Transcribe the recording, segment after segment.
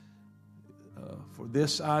For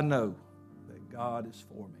this I know, that God is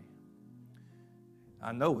for me.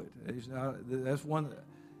 I know it. That's one.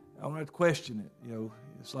 I don't have to question it. You know,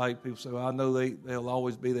 it's like people say, well, I know they'll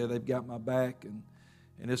always be there. They've got my back. And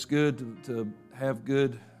it's good to have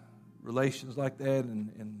good relations like that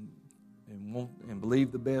and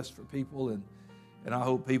believe the best for people. And I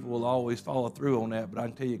hope people will always follow through on that. But I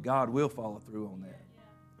can tell you, God will follow through on that.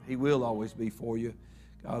 He will always be for you.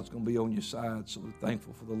 God's going to be on your side. So we're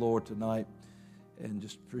thankful for the Lord tonight and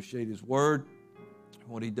just appreciate His Word,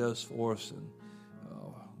 what He does for us. And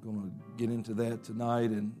I'm going to get into that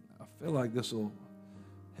tonight. And I feel like this will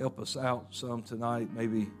help us out some tonight.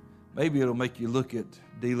 Maybe it'll make you look at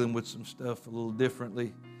dealing with some stuff a little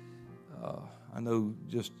differently. I know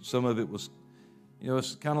just some of it was,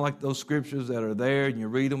 it's kind of like those scriptures that are there and you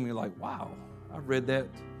read them and you're like, wow, I've read that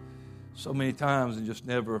so many times and just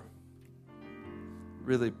never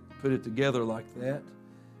really put it together like that.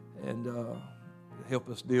 And help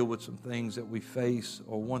us deal with some things that we face,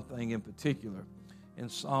 or one thing in particular. In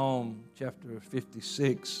Psalm chapter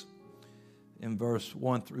 56, in verse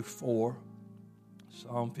 1 through 4,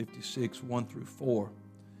 Psalm 56, 1 through 4,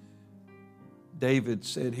 David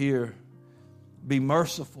said here, "Be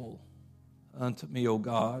merciful unto me, O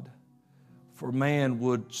God, for man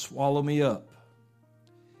would swallow me up.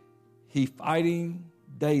 He fighting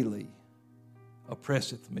daily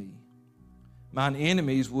oppresseth me. Mine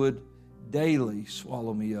enemies would daily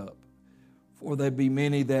swallow me up. For there be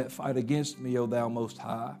many that fight against me, O thou most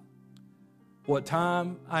high. What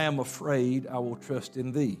time I am afraid, I will trust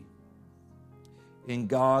in thee. In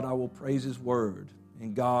God I will praise His word.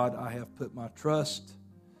 In God I have put my trust.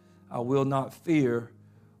 I will not fear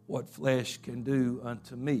what flesh can do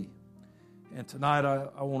unto me." And tonight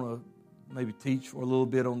I want to maybe teach for a little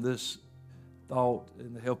bit on this thought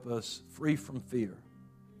and to help us free from fear.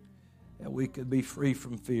 That we could be free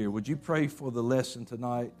from fear. Would you pray for the lesson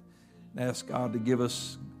tonight and ask God to give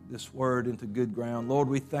us this word into good ground? Lord,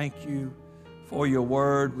 we thank you for your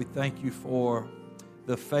word. We thank you for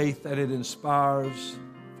the faith that it inspires,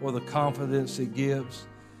 for the confidence it gives.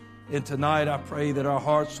 And tonight I pray that our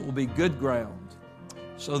hearts will be good ground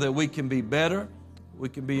so that we can be better, we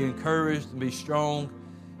can be encouraged and be strong,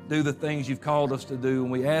 do the things you've called us to do.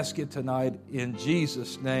 And we ask it tonight in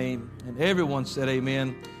Jesus' name. And everyone said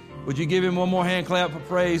amen. Would you give Him one more hand clap for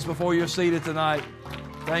praise before you're seated tonight?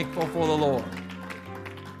 Thankful for the Lord.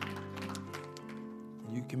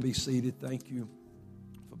 You can be seated. Thank you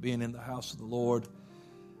for being in the house of the Lord,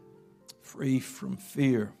 free from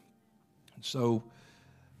fear. And so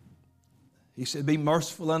he said, "Be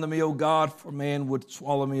merciful unto me, O God, for man would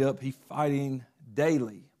swallow me up. He fighting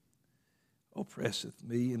daily oppresseth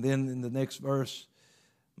me." And then in the next verse,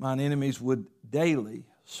 "Mine enemies would daily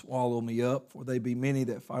swallow me up, for they be many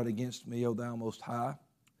that fight against me, O thou most high.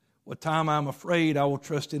 What time I am afraid, I will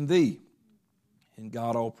trust in thee. In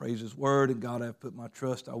God I will praise His word. In God I have put my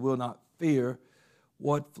trust. I will not fear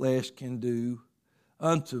what flesh can do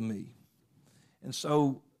unto me." And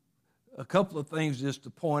so a couple of things just to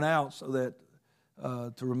point out so that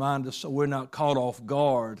to remind us so we're not caught off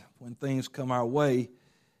guard when things come our way,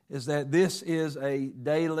 is that this is a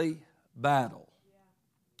daily battle.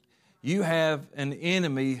 You have an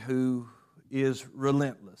enemy who is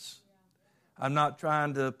relentless. I'm not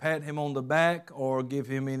trying to pat him on the back or give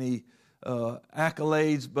him any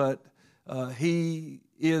accolades, but he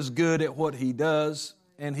is good at what he does,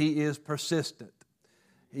 and he is persistent.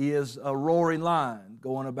 He is a roaring lion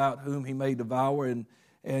going about whom he may devour.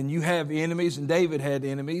 And you have enemies, and David had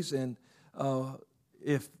enemies. And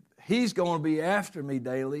if he's going to be after me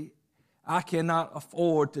daily, I cannot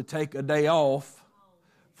afford to take a day off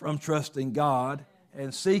from trusting God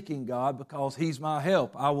and seeking God, because He's my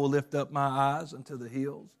help. I will lift up my eyes unto the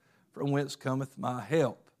hills, from whence cometh my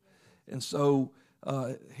help. And so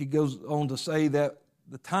he goes on to say that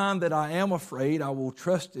the time that I am afraid, I will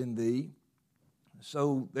trust in thee.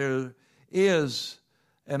 So there is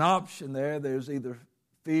an option there. There's either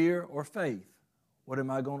fear or faith. What am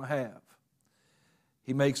I going to have?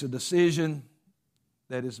 He makes a decision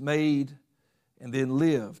that is made and then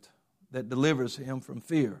lived that delivers him from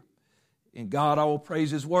fear. In God I will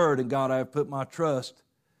praise His word. In God I have put my trust.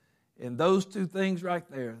 And those two things right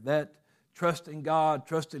there, that trusting God,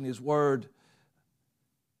 trusting His word,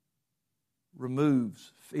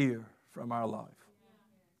 removes fear from our life.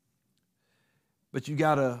 But you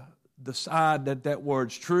got to decide that that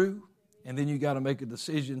word's true, and then you got to make a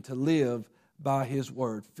decision to live by His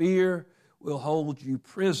word. Fear will hold you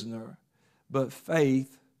prisoner, but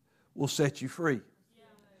faith will set you free.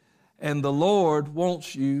 And the Lord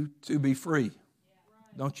wants you to be free.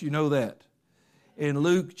 Don't you know that? In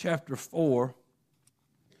Luke chapter 4,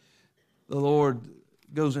 the Lord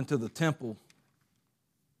goes into the temple,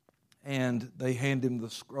 and they hand him the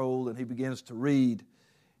scroll, and he begins to read.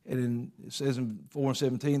 And it says in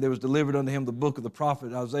 4:17, there was delivered unto him the book of the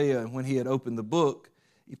prophet Isaiah, and when he had opened the book,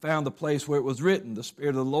 he found the place where it was written, the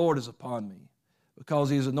Spirit of the Lord is upon me, because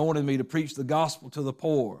he has anointed me to preach the gospel to the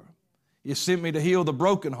poor. He has sent me to heal the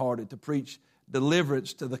brokenhearted, to preach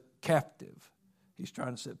deliverance to the captive. He's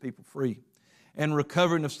trying to set people free. And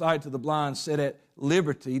recovering of sight to the blind, set at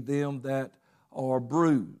liberty them that are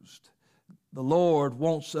bruised. The Lord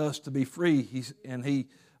wants us to be free. He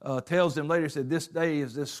tells them later, he said, this day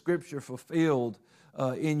is this scripture fulfilled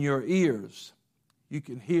in your ears. You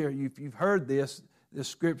can hear, if you've heard this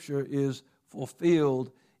scripture is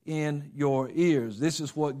fulfilled in your ears. This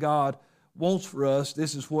is what God wants for us.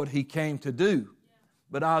 This is what he came to do.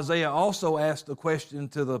 But Isaiah also asked the question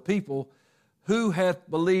to the people, who hath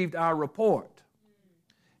believed our report?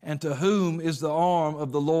 And to whom is the arm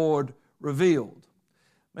of the Lord revealed?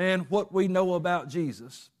 Man, what we know about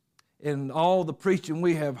Jesus and all the preaching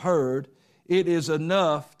we have heard, it is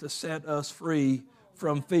enough to set us free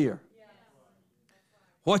from fear.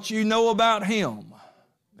 What you know about him,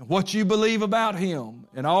 and what you believe about him,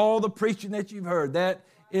 and all the preaching that you've heard, that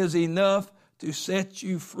is enough to set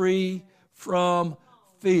you free from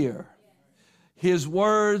fear. His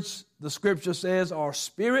words, the scripture says, are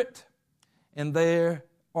spirit, and there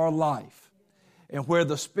are life. And where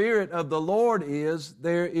the Spirit of the Lord is,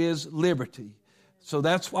 there is liberty. So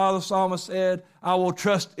that's why the psalmist said, I will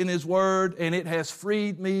trust in his word, and it has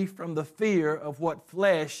freed me from the fear of what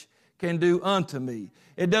flesh can do unto me.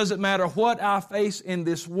 It doesn't matter what I face in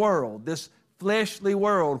this world, this fleshly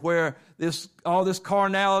world where all this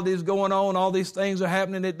carnality is going on, all these things are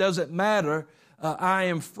happening. It doesn't matter. I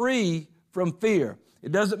am free from fear.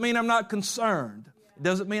 It doesn't mean I'm not concerned. It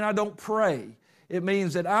doesn't mean I don't pray. It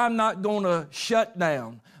means that I'm not going to shut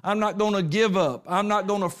down. I'm not going to give up. I'm not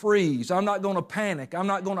going to freeze. I'm not going to panic. I'm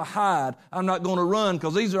not going to hide. I'm not going to run,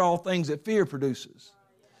 because these are all things that fear produces.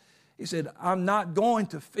 He said, I'm not going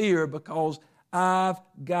to fear because I've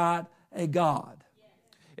got a God.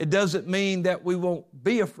 It doesn't mean that we won't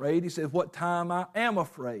be afraid. He said, what time I am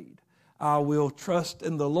afraid, I will trust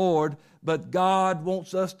in the Lord. But God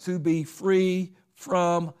wants us to be free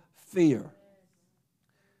from fear.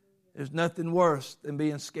 There's nothing worse than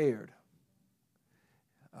being scared.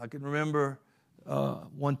 I can remember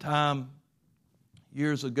one time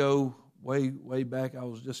years ago, way back, I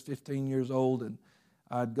was just 15 years old, and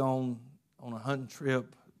I'd gone on a hunting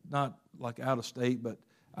trip, not like out of state, but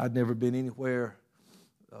I'd never been anywhere,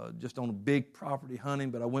 just on a big property hunting,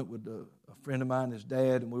 but I went with a friend of mine, his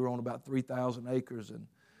dad, and we were on about 3,000 acres,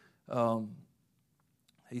 and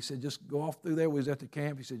he said, just go off through there. We was at the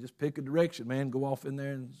camp. He said, just pick a direction, man. Go off in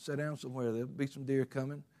there and sit down somewhere. There'll be some deer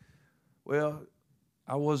coming. Well,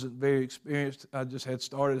 I wasn't very experienced. I just had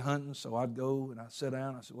started hunting, so I'd go and I'd sit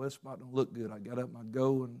down. I said, well, this spot don't look good. I got up and I'd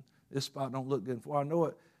go, and this spot don't look good. And before I know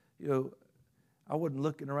it, I wasn't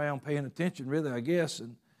looking around paying attention really, I guess.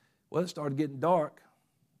 And, well, it started getting dark.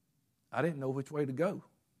 I didn't know which way to go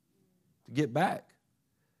to get back.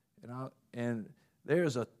 And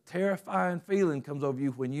there's a terrifying feeling comes over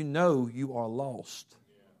you when you know you are lost.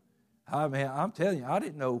 I mean, I'm telling you, I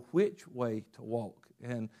didn't know which way to walk.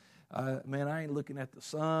 And, I ain't looking at the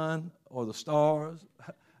sun or the stars.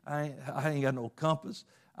 I ain't got no compass.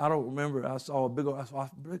 I don't remember. I saw a big old, I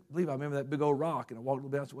believe I remember that big old rock. And I walked a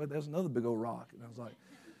little bit, I said, well, there's another big old rock. And I was like,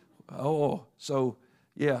 oh. So,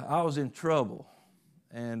 yeah, I was in trouble.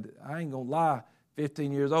 And I ain't going to lie,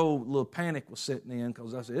 15 years old, a little panic was setting in,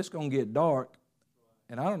 because I said, it's going to get dark.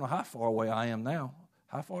 And I don't know how far away I am now.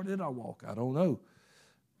 How far did I walk? I don't know.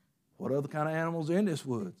 What other kind of animals are in this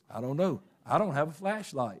woods? I don't know. I don't have a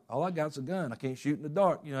flashlight. All I got is a gun. I can't shoot in the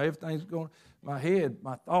dark. Everything's going. My head,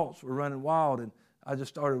 my thoughts were running wild, and I just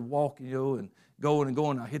started walking, and going and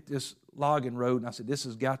going. I hit this logging road, and I said, this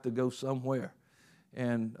has got to go somewhere.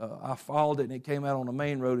 And I followed it, and it came out on the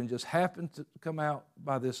main road and just happened to come out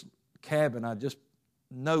by this cabin I just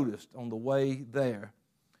noticed on the way there.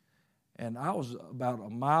 And I was about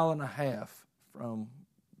 1.5 miles from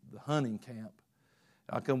the hunting camp.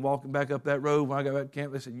 I come walking back up that road. When I got back to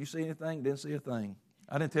camp, they said, you see anything? Didn't see a thing.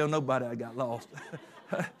 I didn't tell nobody I got lost.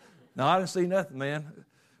 No, I didn't see nothing, man.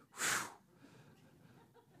 Whew.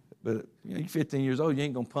 But you're 15 years old. You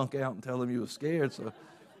ain't going to punk out and tell them you were scared. So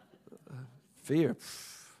fear,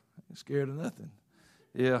 ain't scared of nothing.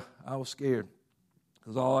 Yeah, I was scared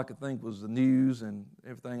because all I could think was the news and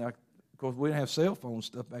everything. Of course, we didn't have cell phone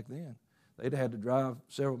stuff back then. They'd had to drive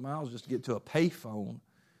several miles just to get to a pay phone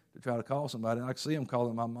to try to call somebody. And I could see them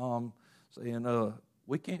calling my mom saying,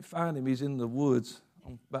 we can't find him. He's in the woods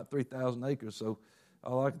on about 3,000 acres. So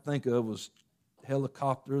all I could think of was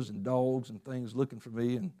helicopters and dogs and things looking for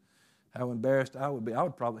me, and how embarrassed I would be. I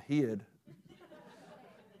would probably hid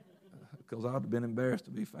because I would have been embarrassed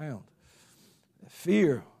to be found.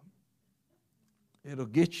 Fear, it'll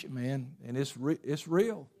get you, man, and it's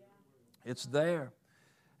real. It's there,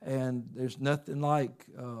 and there's nothing like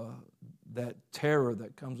that terror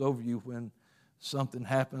that comes over you when something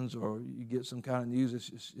happens or you get some kind of news.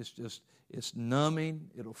 It's numbing.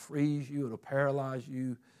 It'll freeze you. It'll paralyze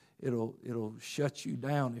you. It'll shut you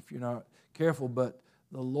down if you're not careful. But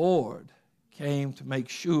the Lord came to make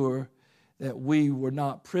sure that we were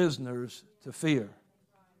not prisoners to fear.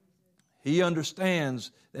 He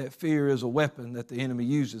understands that fear is a weapon that the enemy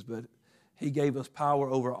uses, but He gave us power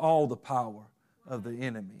over all the power of the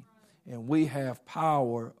enemy. And we have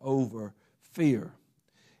power over fear.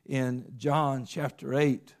 In John chapter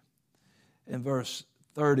 8 and verse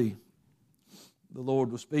 30, the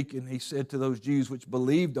Lord was speaking. He said to those Jews which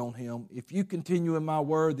believed on Him, "If you continue in my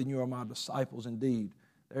word, then you are my disciples indeed."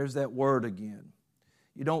 There's that word again.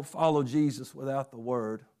 You don't follow Jesus without the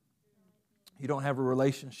word. You don't have a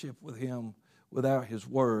relationship with Him without His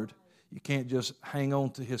word. You can't just hang on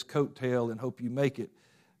to His coattail and hope you make it.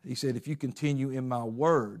 He said, if you continue in my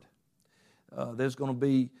word, there's going to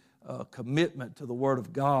be a commitment to the word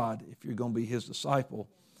of God if you're going to be His disciple.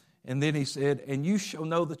 And then He said, and you shall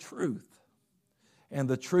know the truth, and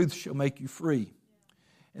the truth shall make you free.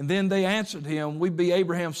 And then they answered Him, we be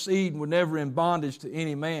Abraham's seed and were never in bondage to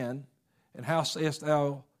any man. And how sayest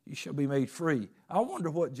thou, you shall be made free? I wonder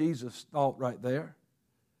what Jesus thought right there.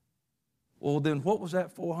 Well, then what was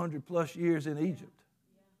that 400 plus years in Egypt?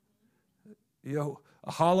 You know,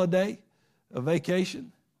 a holiday, a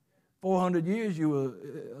vacation. 400 years you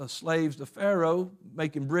were slaves to Pharaoh,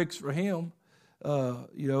 making bricks for him. Oh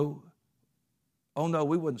no,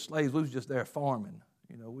 we wasn't slaves. We was just there farming.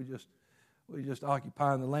 We just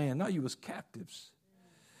occupying the land. No, you was captives.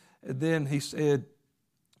 And then He said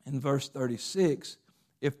in verse 36,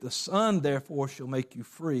 if the Son therefore shall make you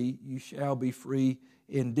free, you shall be free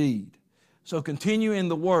indeed. So continue in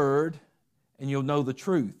the Word, and you'll know the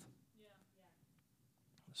truth.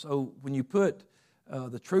 So when you put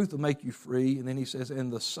the truth will make you free, and then He says,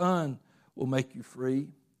 and the Son will make you free.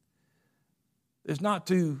 There's not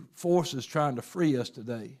two forces trying to free us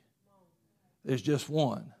today. There's just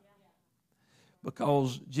one.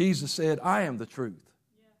 Because Jesus said, I am the truth,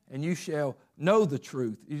 and you shall know the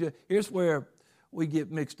truth. Here's where we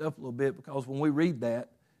get mixed up a little bit, because when we read that,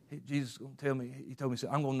 Jesus is going to tell me, He told me, He said,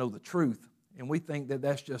 I'm going to know the truth. And we think that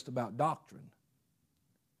that's just about doctrine.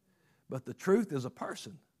 But the truth is a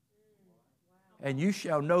person. And you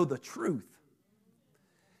shall know the truth.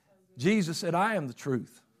 Jesus said, I am the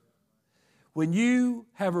truth. When you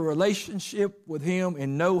have a relationship with Him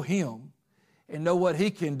and know Him and know what He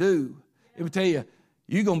can do, let me tell you,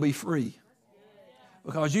 you're going to be free.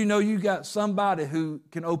 Because you know you got somebody who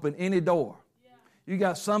can open any door. You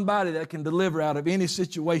got somebody that can deliver out of any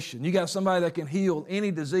situation. You got somebody that can heal any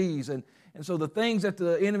disease. And so the things that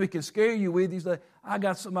the enemy can scare you with, he's like, I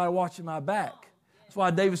got somebody watching my back. That's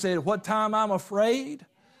why David said, what time I'm afraid,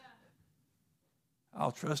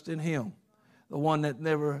 I'll trust in Him. The one that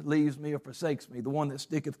never leaves me or forsakes me. The one that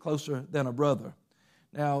sticketh closer than a brother.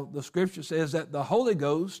 Now, the Scripture says that the Holy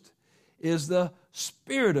Ghost is the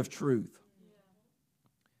Spirit of truth.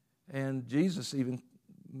 And Jesus even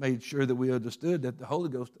made sure that we understood that the Holy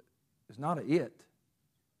Ghost is not a it.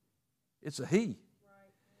 It's a He. Right.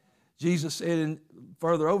 Jesus said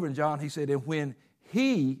further over in John, He said, and when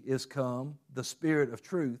He is come, the Spirit of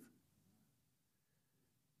truth.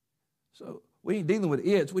 So we ain't dealing with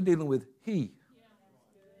it's, we're dealing with He.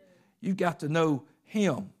 You've got to know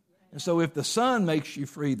Him. And so if the Son makes you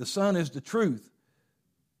free, the Son is the truth.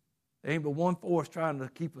 There ain't but one force trying to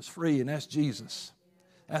keep us free, and that's Jesus.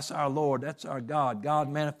 That's our Lord. That's our God. God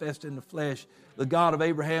manifest in the flesh. The God of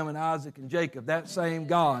Abraham and Isaac and Jacob. That same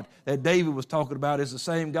God that David was talking about is the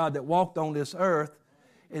same God that walked on this earth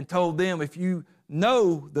and told them, if you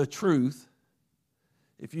know the truth,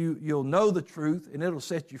 you'll know the truth and it'll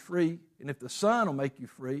set you free. And if the Son will make you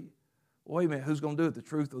free, well, wait a minute, who's going to do it? The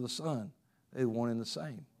truth or the Son? They're one and the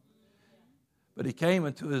same. But He came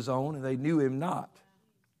into His own and they knew Him not.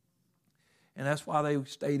 And that's why they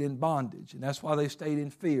stayed in bondage. And that's why they stayed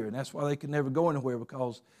in fear. And that's why they could never go anywhere,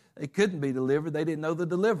 because they couldn't be delivered. They didn't know the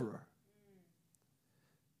deliverer.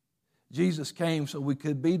 Jesus came so we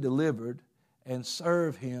could be delivered and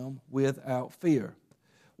serve Him without fear.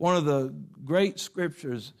 One of the great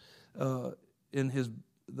scriptures in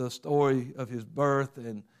the story of His birth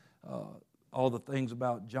and all the things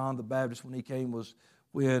about John the Baptist when he came was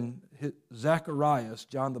when Zacharias,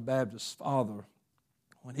 John the Baptist's father,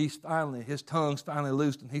 when his tongue's finally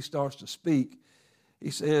loosed and he starts to speak,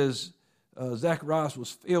 he says, Zacharias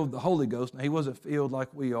was filled with the Holy Ghost. Now, he wasn't filled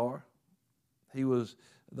like we are.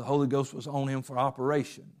 The Holy Ghost was on him for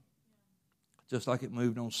operation, just like it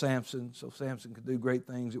moved on Samson, so Samson could do great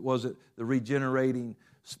things. It wasn't the regenerating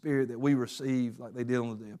spirit that we received like they did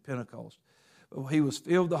on the day of Pentecost. But he was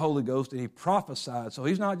filled with the Holy Ghost, and he prophesied. So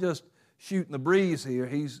he's not just shooting the breeze here.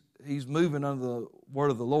 He's moving under the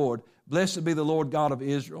word of the Lord. Blessed be the Lord God of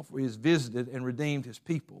Israel, for he has visited and redeemed his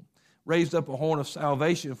people, raised up a horn of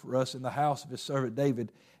salvation for us in the house of his servant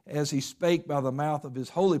David, as he spake by the mouth of his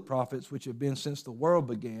holy prophets, which have been since the world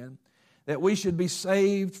began, that we should be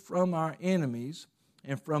saved from our enemies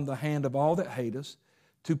and from the hand of all that hate us,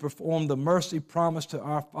 to perform the mercy promised to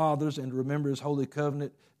our fathers and to remember his holy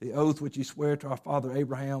covenant, the oath which he sware to our father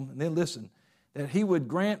Abraham. And then listen, that he would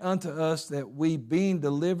grant unto us that we, being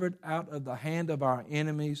delivered out of the hand of our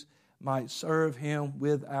enemies, might serve him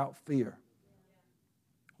without fear.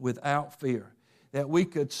 Without fear. That we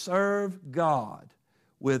could serve God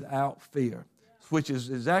without fear, which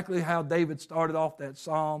is exactly how David started off that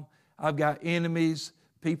psalm. I've got enemies,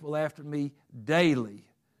 people after me daily.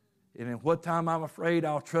 And in what time I'm afraid,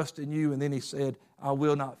 I'll trust in you. And then he said, I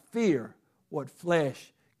will not fear what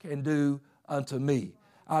flesh can do unto me.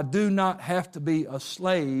 I do not have to be a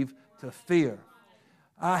slave to fear.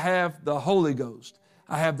 I have the Holy Ghost.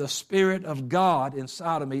 I have the Spirit of God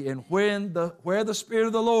inside of me. And where the Spirit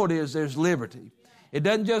of the Lord is, there's liberty. I'm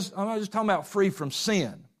not just talking about free from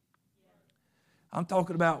sin. I'm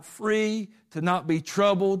talking about free to not be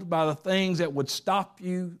troubled by the things that would stop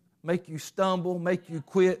you, make you stumble, make you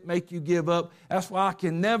quit, make you give up. That's why I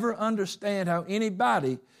can never understand how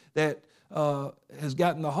anybody that has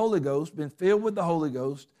gotten the Holy Ghost, been filled with the Holy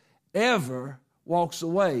Ghost, ever walks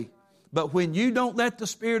away. But when you don't let the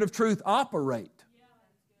Spirit of truth operate,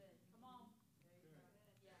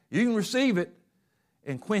 you can receive it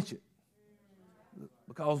and quench it.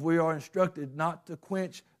 Because we are instructed not to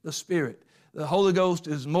quench the Spirit. The Holy Ghost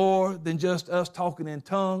is more than just us talking in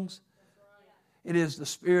tongues. It is the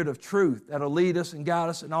Spirit of truth that will lead us and guide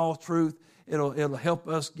us in all truth. It'll help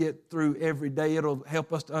us get through every day. It'll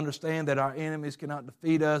help us to understand that our enemies cannot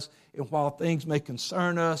defeat us. And while things may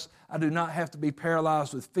concern us, I do not have to be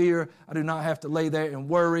paralyzed with fear. I do not have to lay there and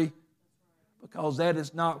worry, because that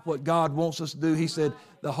is not what God wants us to do. He said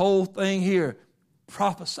the whole thing here,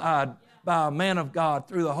 prophesied by a man of God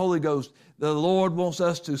through the Holy Ghost. The Lord wants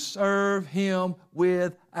us to serve him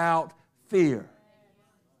without fear.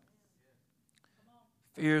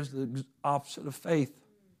 Fear is the opposite of faith.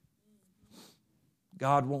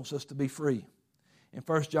 God wants us to be free. In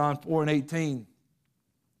 1 John 4:18,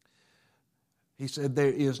 he said, there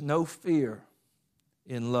is no fear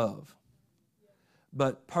in love,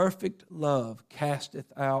 but perfect love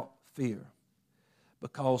casteth out fear,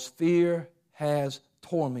 because fear has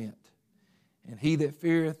torment. And he that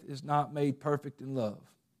feareth is not made perfect in love.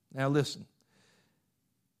 Now listen,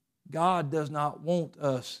 God does not want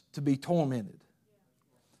us to be tormented.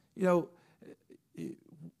 You know,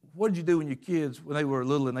 what did you do when your kids, when they were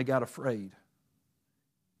little and they got afraid?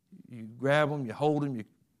 You grab them, you hold them, you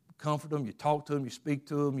comfort them, you talk to them, you speak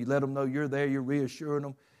to them, you let them know you're there, you're reassuring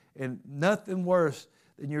them. And nothing worse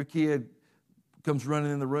than your kid comes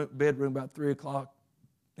running in the bedroom about 3 o'clock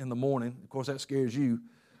in the morning. Of course, that scares you.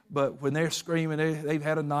 But when they're screaming, they've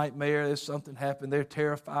had a nightmare, there's something happened, they're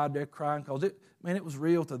terrified, they're crying, because it was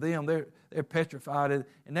real to them. They're petrified,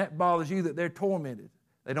 and that bothers you that they're tormented.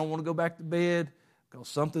 They don't want to go back to bed because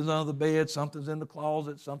something's under the bed, something's in the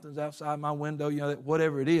closet, something's outside my window,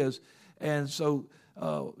 whatever it is. And so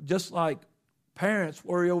just like parents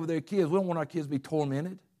worry over their kids, we don't want our kids to be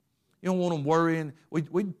tormented. You don't want them worrying. We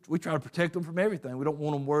try to protect them from everything. We don't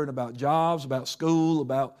want them worrying about jobs, about school,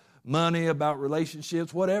 about money, about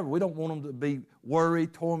relationships, whatever. We don't want them to be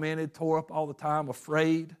worried, tormented, tore up all the time,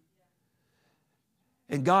 afraid.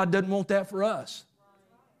 And God doesn't want that for us.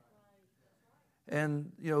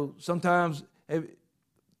 And, sometimes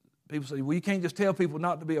people say, well, you can't just tell people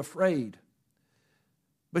not to be afraid.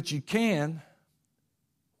 But you can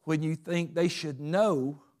when you think they should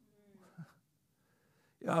know.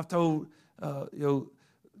 I've told,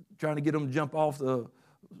 trying to get them to jump off the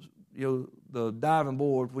diving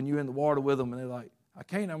board when you're in the water with them, and they're like, I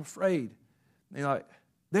can't, I'm afraid. And they're like,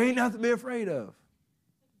 there ain't nothing to be afraid of.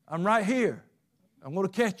 I'm right here. I'm going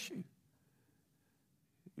to catch you.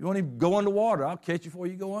 You want to go underwater, I'll catch you before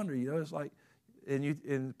you go under. It's like,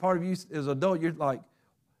 and part of you as an adult, you're like,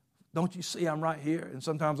 don't you see I'm right here? And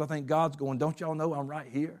sometimes I think God's going, don't y'all know I'm right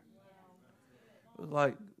here? It's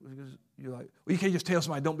like, you're like, well, you can't just tell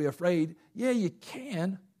somebody don't be afraid. Yeah, you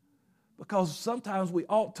can. because sometimes we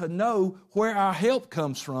ought to know where our help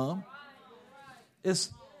comes from.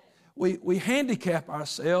 We handicap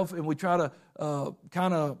ourselves and we try to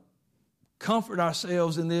kind of comfort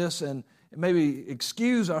ourselves in this and maybe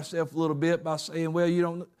excuse ourselves a little bit by saying, well, you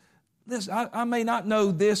don't, listen, I may not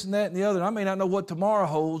know this and that and the other. I may not know what tomorrow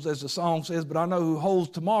holds, as the song says, but I know who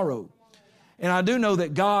holds tomorrow. And I do know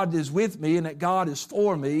that God is with me and that God is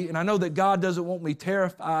for me. And I know that God doesn't want me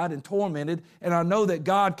terrified and tormented. And I know that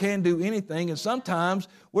God can do anything. And sometimes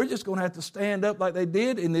we're just going to have to stand up like they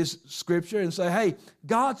did in this scripture and say, hey,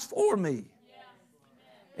 God's for me.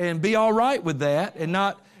 And be all right with that and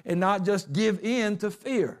not just give in to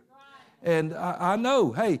fear. And I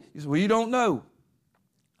know, hey, you say, well, you don't know.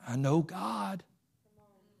 I know God.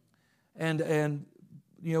 And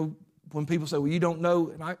you know, when people say, well, you don't know,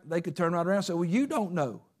 and they could turn right around and say, well, you don't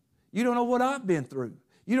know. You don't know what I've been through.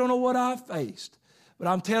 You don't know what I've faced. But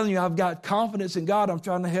I'm telling you, I've got confidence in God. I'm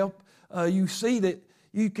trying to help you see that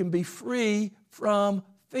you can be free from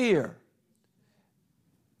fear.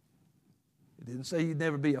 It didn't say you'd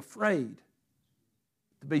never be afraid.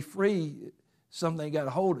 To be free, something got a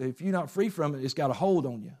hold. If you're not free from it, it's got a hold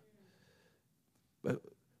on you. But,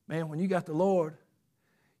 man, when you got the Lord,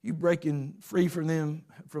 you breaking free from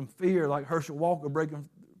fear like Herschel Walker breaking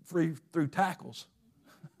free through tackles.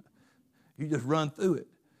 You just run through it.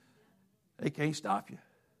 They can't stop you.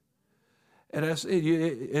 And that's it.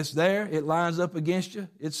 It's there. It lines up against you.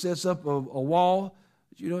 It sets up a wall.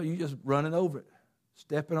 But you just running over it,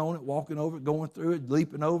 stepping on it, walking over it, going through it,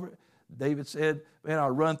 leaping over it. David said, man, I'll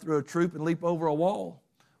run through a troop and leap over a wall.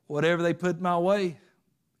 Whatever they put in my way,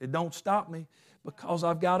 it don't stop me because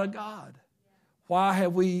I've got a God. Why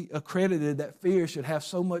have we accredited that fear should have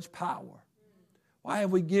so much power? Why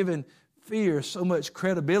have we given fear so much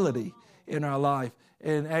credibility in our life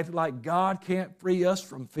and acted like God can't free us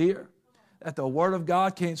from fear? That the Word of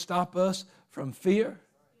God can't stop us from fear?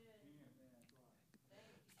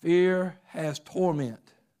 Fear has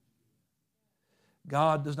torment.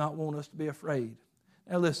 God does not want us to be afraid.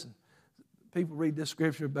 Now listen, people read this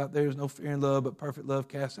scripture about there is no fear in love, but perfect love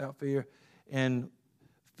casts out fear, and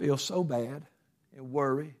feel so bad and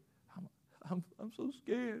worry. I'm so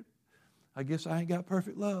scared. I guess I ain't got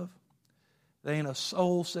perfect love. There ain't a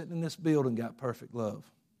soul sitting in this building got perfect love.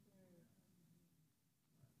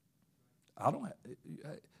 I don't have,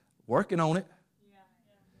 working on it.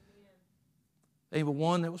 Ain't but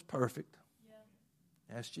one that was perfect.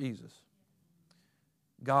 That's Jesus.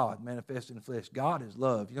 God manifested in the flesh. God is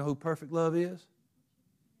love. You know who perfect love is?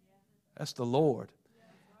 That's the Lord.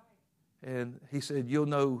 And he said, you'll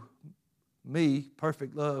know me,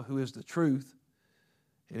 perfect love, who is the truth.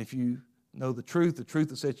 And if you know the truth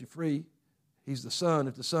will set you free. He's the Son.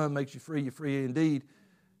 If the Son makes you free, you're free indeed.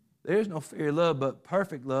 There's no fear of love, but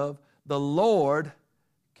perfect love. The Lord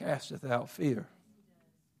casteth out fear.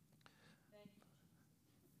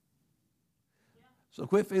 So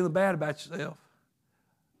quit feeling bad about yourself.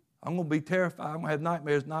 I'm going to be terrified. I'm going to have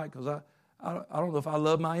nightmares tonight because I don't know if I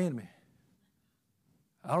love my enemy.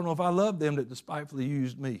 I don't know if I love them that despitefully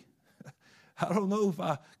used me. I don't know if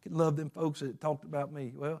I can love them folks that talked about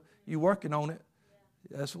me. Well, you're working on it.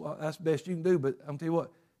 That's the best you can do. But I'm telling you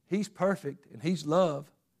what, He's perfect and He's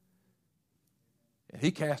love. And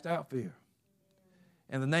He cast out fear.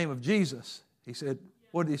 In the name of Jesus, He said,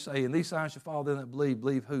 what did He say? And these signs shall follow them that believe.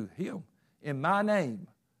 Believe who? Him. In my name,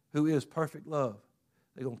 who is perfect love.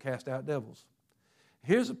 They're going to cast out devils.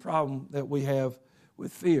 Here's a problem that we have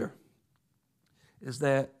with fear, is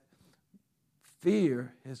that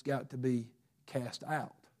fear has got to be cast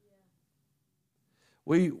out.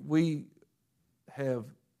 We have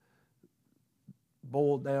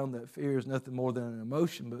boiled down that fear is nothing more than an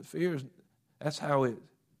emotion, but fear is, that's how it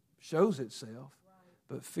shows itself.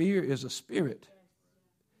 But fear is a spirit.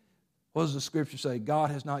 What does the scripture say?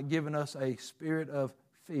 God has not given us a spirit of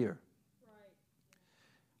fear.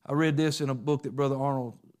 I read this in a book that Brother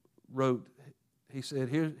Arnold wrote. He said,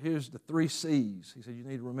 here's the 3 C's. He said, you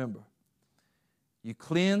need to remember. You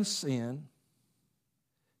cleanse sin,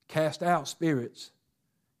 cast out spirits,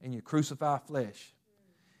 and you crucify flesh.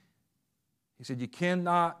 He said, you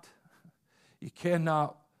cannot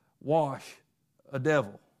wash a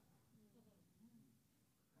devil.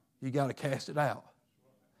 You got to cast it out.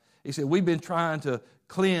 He said, we've been trying to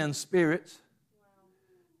cleanse spirits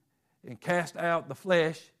and cast out the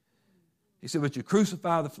flesh. He said, but you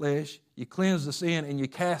crucify the flesh, you cleanse the sin, and you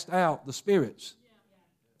cast out the spirits.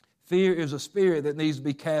 Fear is a spirit that needs to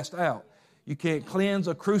be cast out. You can't cleanse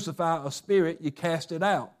or crucify a spirit, you cast it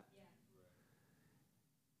out.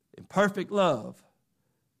 In perfect love,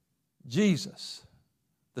 Jesus,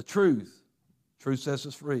 the truth sets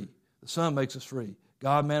us free. The Son makes us free.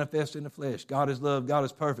 God manifests in the flesh. God is love. God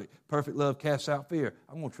is perfect. Perfect love casts out fear.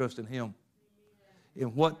 I'm going to trust in Him.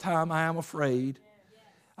 In what time I am afraid,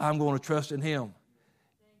 I'm going to trust in Him.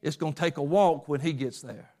 It's going to take a walk when He gets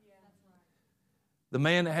there. The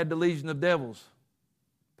man that had the legion of devils,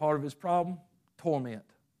 part of his problem, torment.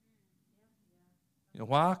 You know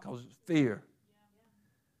why? Because it's fear.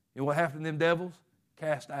 You know what happened to them devils?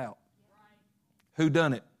 Cast out. Who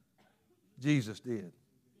done it? Jesus did.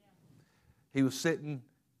 He was sitting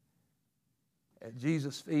at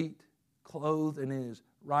Jesus' feet, clothed and in his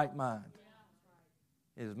right mind.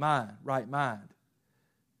 In his mind, right mind.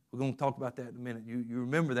 We're going to talk about that in a minute. You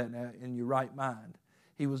remember that now, in your right mind.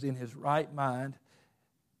 He was in his right mind.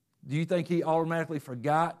 Do you think he automatically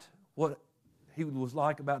forgot what he was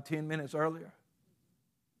like about 10 minutes earlier?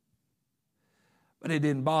 But it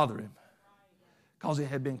didn't bother him because it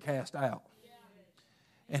had been cast out.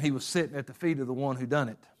 And he was sitting at the feet of the one who done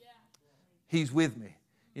it. He's with me.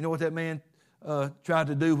 You know what that man tried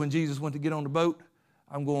to do when Jesus went to get on the boat?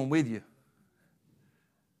 I'm going with you.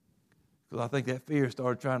 Because I think that fear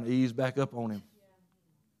started trying to ease back up on him.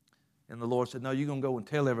 And the Lord said, no, you're going to go and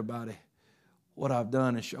tell everybody what I've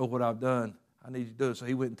done and show what I've done. I need you to do it. So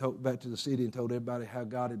he went and told back to the city and told everybody how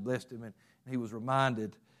God had blessed him. And he was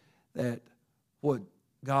reminded that what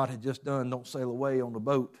God had just done don't sail away on the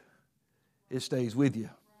boat. It stays with you.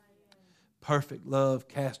 Perfect love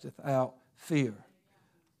casteth out fear.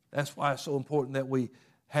 That's why it's so important that we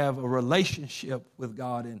have a relationship with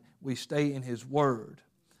God and we stay in His Word.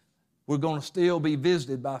 We're going to still be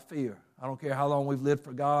visited by fear. I don't care how long we've lived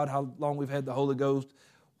for God, how long we've had the Holy Ghost,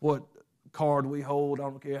 what card we hold. I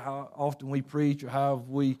don't care how often we preach or how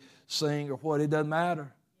we sing or what. It doesn't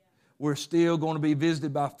matter. We're still going to be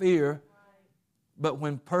visited by fear. But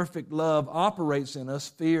when perfect love operates in us,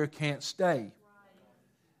 fear can't stay.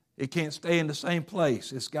 It can't stay in the same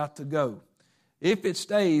place. It's got to go. If it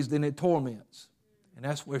stays, then it torments. And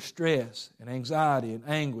that's where stress and anxiety and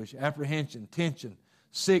anguish, apprehension, tension,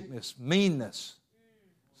 sickness, meanness.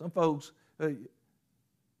 Some folks, they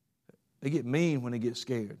get mean when they get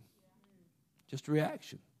scared. Just a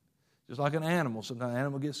reaction. Just like an animal. Sometimes an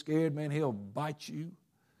animal gets scared, man, he'll bite you.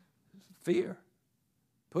 Fear.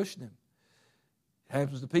 Pushing him. It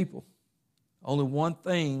happens to people. Only one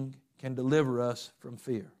thing can deliver us from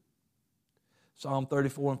fear. Psalm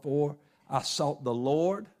 34:4, I sought the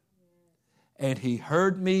Lord, and He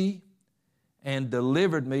heard me and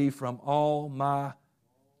delivered me from all my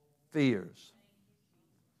fears.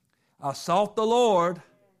 I sought the Lord,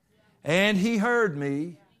 and He heard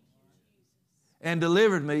me and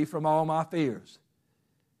delivered me from all my fears.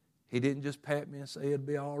 He didn't just pat me and say it'll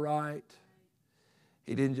be all right.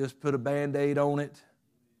 He didn't just put a Band-Aid on it.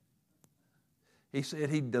 He said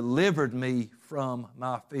He delivered me from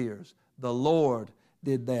my fears. The Lord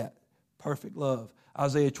did that. Perfect love.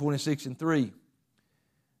 Isaiah 26:3.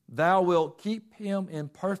 Thou wilt keep him in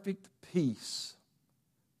perfect peace,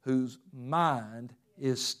 whose mind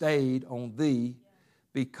is stayed on Thee,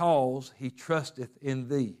 because he trusteth in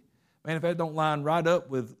Thee. Man, if that don't line right up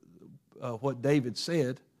with what David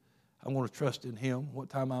said, I'm going to trust in Him. What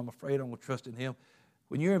time I'm afraid, I'm going to trust in Him.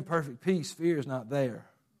 When you're in perfect peace, fear is not there.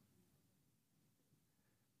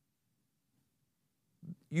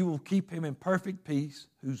 You will keep him in perfect peace,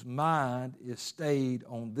 whose mind is stayed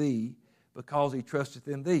on Thee, because he trusteth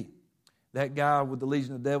in Thee. That guy with the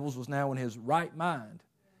legion of devils was now in his right mind.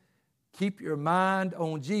 Keep your mind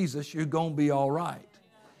on Jesus, you're going to be all right.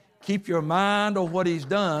 Keep your mind on what He's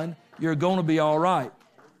done, you're going to be all right.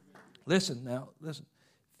 Listen.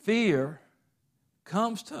 Fear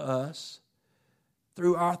comes to us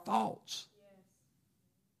through our thoughts.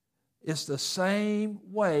 It's the same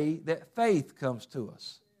way that faith comes to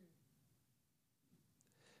us.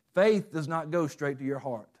 Faith does not go straight to your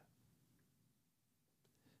heart.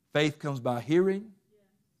 Faith comes by hearing.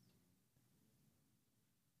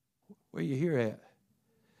 Where you hear at?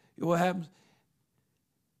 You know what happens?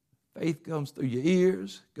 Faith comes through your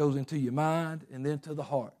ears, goes into your mind, and then to the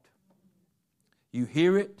heart. You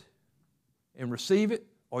hear it and receive it,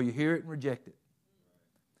 or you hear it and reject it.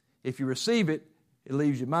 If you receive it, it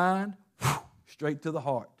leaves your mind straight to the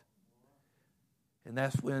heart. And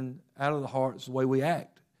that's when out of the heart is the way we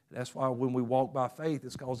act. That's why when we walk by faith,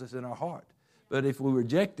 it's because it's in our heart. But if we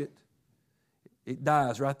reject it, it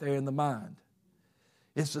dies right there in the mind.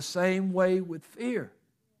 It's the same way with fear.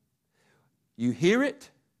 You hear it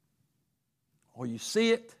or you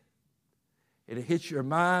see it, and it hits your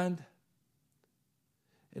mind,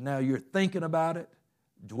 and now you're thinking about it,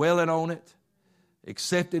 dwelling on it,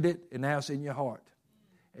 accepted it, and now it's in your heart.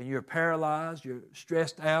 And you're paralyzed, you're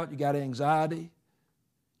stressed out, you got anxiety,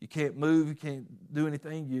 You can't move. You can't do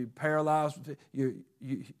anything. You're paralyzed.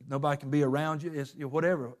 Nobody can be around you. It's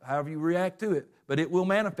whatever, however you react to it. But it will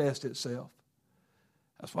manifest itself.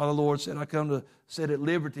 That's why the Lord said, I come to set at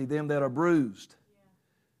liberty them that are bruised.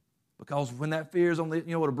 Because when that fear is on you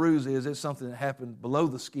know what a bruise is? It's something that happened below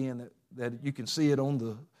the skin that you can see it on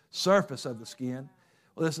the surface of the skin.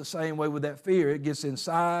 Well, it's the same way with that fear. It gets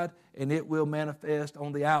inside and it will manifest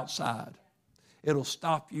on the outside. It'll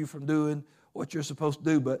stop you from doing what you're supposed to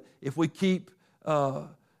do. But if we keep our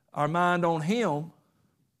mind on Him,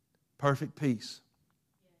 perfect peace.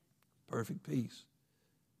 Perfect peace.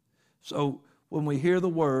 So when we hear the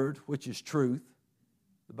Word, which is truth,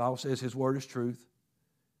 the Bible says His Word is truth.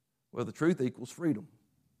 Well, the truth equals freedom.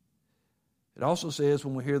 It also says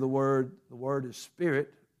when we hear the Word is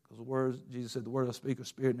Spirit, because the Word, Jesus said, the Word I speak is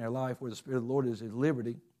Spirit in their life, where the Spirit of the Lord is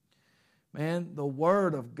liberty. Man, the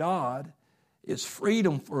Word of God is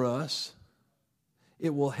freedom for us.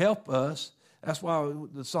 It will help us. That's why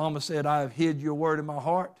the psalmist said, I have hid your word in my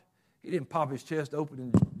heart. He didn't pop his chest open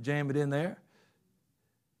and jam it in there.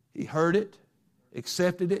 He heard it,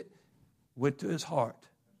 accepted it, went to his heart.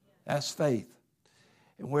 That's faith.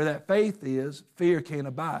 And where that faith is, fear can't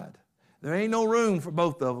abide. There ain't no room for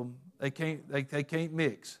both of them. They can't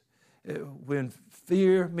mix. When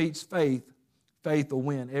fear meets faith, faith will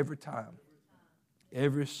win every time.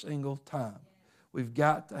 Every single time. We've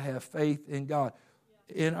got to have faith in God.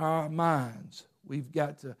 In our minds, we've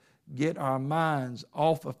got to get our minds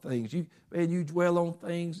off of things. You dwell on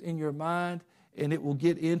things in your mind, and it will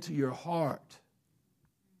get into your heart.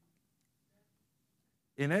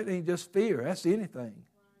 And that ain't just fear. That's anything.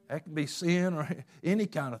 That can be sin or any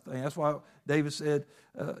kind of thing. That's why David said,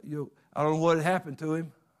 I don't know what had happened to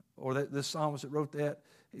him, or this psalmist that wrote that.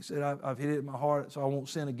 He said, I've hid it in my heart so I won't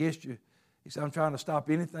sin against you. He said, I'm trying to stop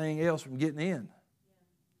anything else from getting in.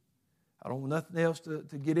 I don't want nothing else to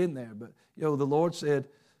get in there. But, the Lord said,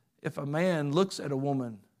 if a man looks at a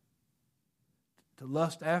woman to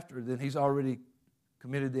lust after her, then he's already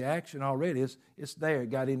committed the action already. It's there.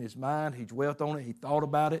 It got in his mind. He dwelt on it. He thought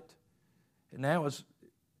about it. And now it's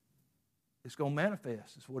going to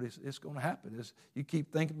manifest. It's what it's going to happen. You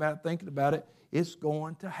keep thinking about it, it's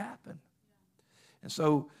going to happen. And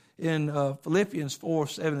so in Philippians 4,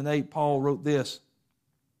 7, and 8, Paul wrote this,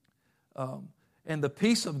 and the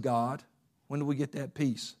peace of God, when do we get that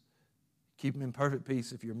peace? Keep him in perfect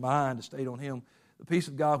peace if your mind is stayed on Him. The peace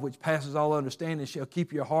of God, which passes all understanding, shall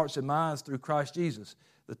keep your hearts and minds through Christ Jesus.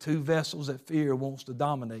 The two vessels that fear wants to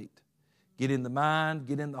dominate. Get in the mind,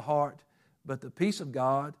 get in the heart. But the peace of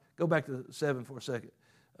God, go back to 7 for a second.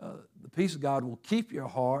 The peace of God will keep your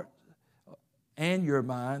heart and your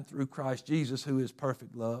mind through Christ Jesus, who is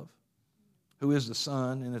perfect love, who is the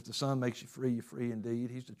Son. And if the Son makes you free, you're free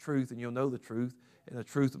indeed. He's the truth, and you'll know the truth. And the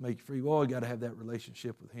truth will make you free. Well, you got to have that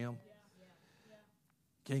relationship with Him.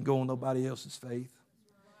 You can't go on nobody else's faith.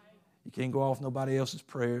 You can't go off nobody else's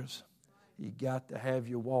prayers. You got to have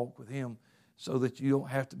your walk with Him so that you don't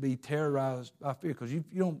have to be terrorized by fear. Because you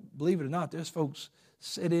don't believe it or not, there's folks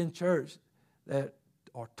sit in church that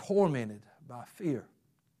are tormented by fear.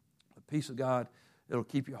 The peace of God, it'll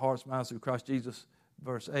keep your hearts and minds through Christ Jesus,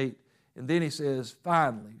 verse 8. And then he says,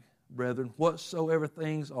 finally, brethren, whatsoever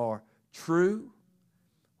things are true,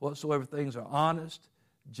 whatsoever things are honest,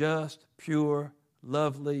 just, pure,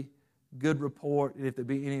 lovely, good report, and if there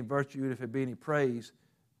be any virtue, and if there be any praise,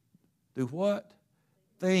 do what?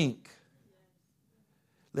 Think.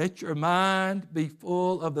 Let your mind be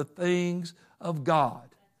full of the things of God.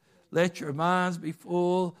 Let your minds be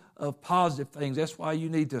full of positive things. That's why you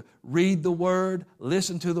need to read the Word,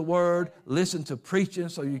 listen to the Word, listen to preaching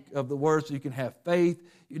of the Word so you can have faith.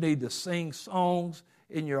 You need to sing songs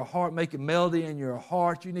in your heart, make a melody in your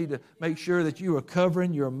heart. You need to make sure that you are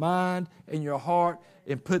covering your mind and your heart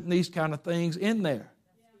and putting these kind of things in there.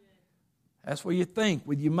 That's where you think,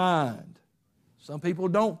 with your mind. Some people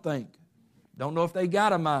don't think. Don't know if they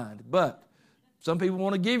got a mind, but some people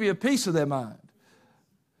want to give you a piece of their mind.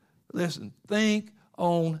 Listen, think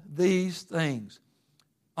on these things.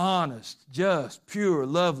 Honest, just, pure,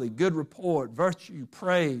 lovely, good report, virtue,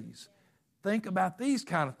 praise. Think about these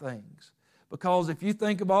kind of things. Because if you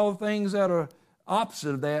think of all the things that are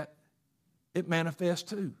opposite of that, it manifests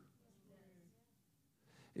too.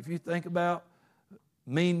 If you think about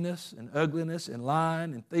meanness and ugliness and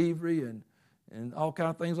lying and thievery and all kind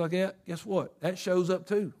of things like that, guess what? That shows up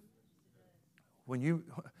too.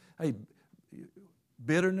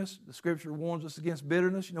 Bitterness, the Scripture warns us against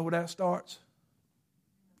bitterness. You know where that starts?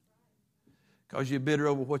 Because you're bitter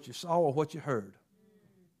over what you saw or what you heard.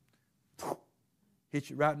 Hit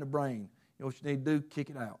you right in the brain. You know what you need to do? Kick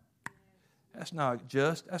it out. That's not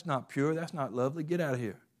just. That's not pure. That's not lovely. Get out of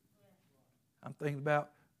here. I'm thinking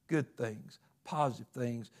about good things, positive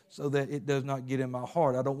things, so that it does not get in my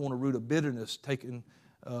heart. I don't want a root of bitterness taken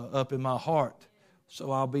up in my heart,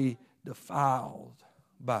 so I'll be defiled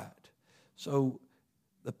by it. So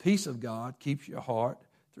the peace of God keeps your heart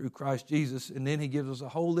through Christ Jesus, and then he gives us a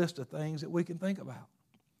whole list of things that we can think about.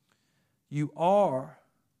 You are,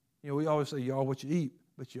 we always say you are what you eat,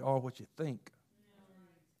 but you are what you think.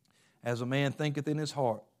 As a man thinketh in his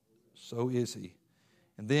heart, so is he.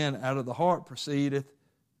 And then out of the heart proceedeth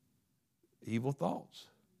evil thoughts.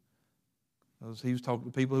 As he was talking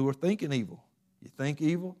to people who were thinking evil. You think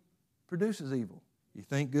evil, produces evil. You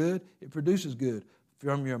think good, it produces good.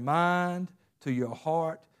 From your mind to your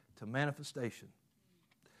heart to manifestation.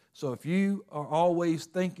 So if you are always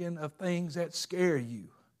thinking of things that scare you,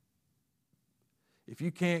 if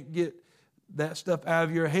you can't get that stuff out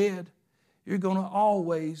of your head, you're going to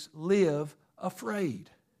always live afraid.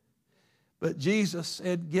 But Jesus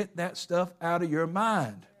said, get that stuff out of your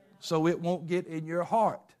mind so it won't get in your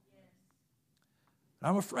heart.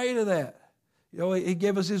 I'm afraid of that. He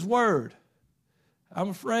gave us his word. I'm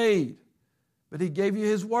afraid. But he gave you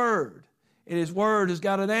his word. And his word has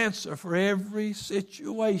got an answer for every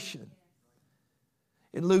situation.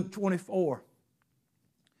 In Luke 24,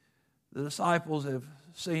 the disciples have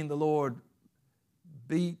seen the Lord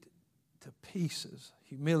beat to pieces,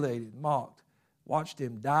 humiliated, mocked, watched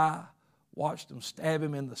him die, watched them stab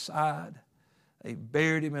him in the side. They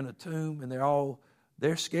buried him in a tomb, and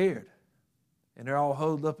they're scared. And they're all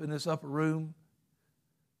huddled up in this upper room.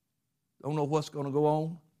 Don't know what's going to go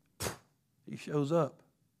on. He shows up.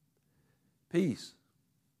 Peace.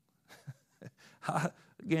 I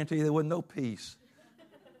guarantee you there wasn't no peace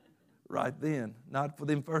right then. Not for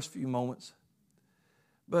them first few moments.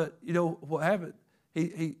 But what happened?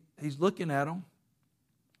 He's looking at them,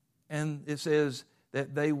 and it says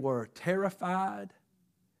that they were terrified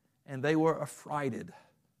and they were affrighted.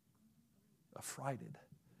 Affrighted.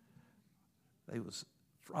 They was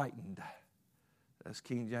frightened. That's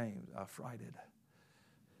King James, affrighted.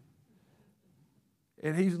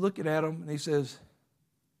 And he's looking at them and he says,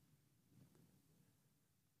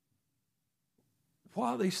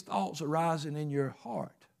 why are these thoughts arising in your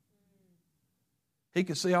heart? He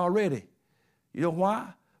could see already. You know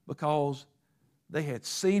why? Because they had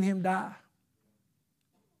seen him die.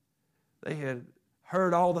 They had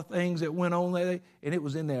heard all the things that went on there, and it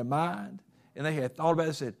was in their mind. And they had thought about it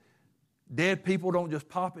and said, dead people don't just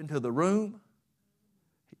pop into the room.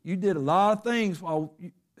 You did a lot of things while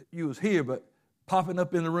you was here, but popping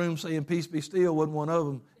up in the room saying, peace be still, wasn't one of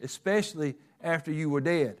them, especially after you were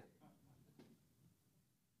dead.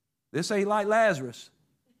 This ain't like Lazarus.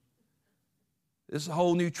 This is a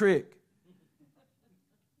whole new trick.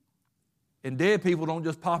 And dead people don't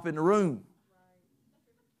just pop in the room.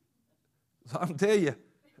 So I can tell you,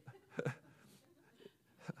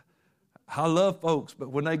 I love folks, but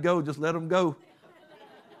when they go, just let them go.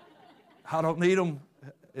 I don't need them.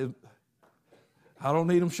 I don't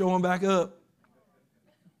need them showing back up.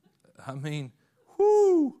 I mean,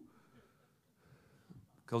 whoo.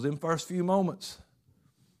 Because in first few moments,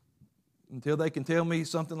 until they can tell me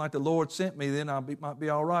something like the Lord sent me, then might be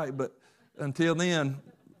all right. But until then,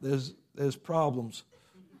 there's problems.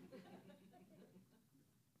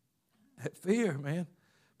 That fear, man.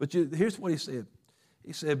 But here's what he said.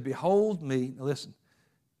 He said, behold me. Now listen.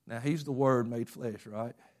 Now he's the Word made flesh,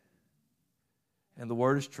 right? And the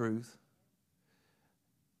Word is truth.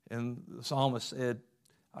 And the psalmist said,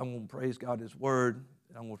 I'm going to praise God His Word,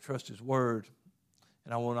 and I'm going to trust His Word,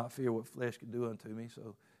 and I will not fear what flesh can do unto me.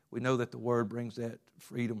 So we know that the Word brings that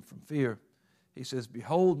freedom from fear. He says,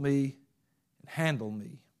 behold me and handle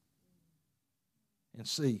me and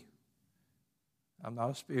see. I'm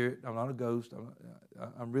not a spirit. I'm not a ghost.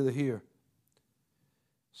 I'm really here.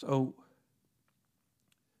 So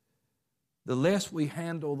the less we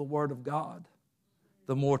handle the Word of God,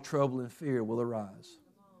 the more trouble and fear will arise.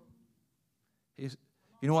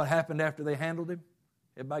 You know what happened after they handled him?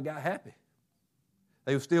 Everybody got happy.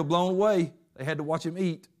 They were still blown away. They had to watch him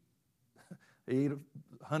eat. He ate a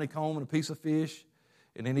honeycomb and a piece of fish,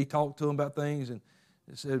 and then he talked to them about things, and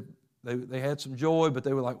it said they had some joy, but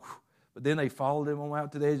they were like, whew. But then they followed him on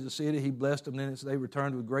out to the edge of the city. He blessed them, and then they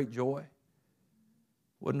returned with great joy.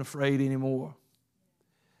 Wasn't afraid anymore.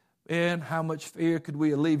 And how much fear could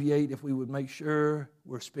we alleviate if we would make sure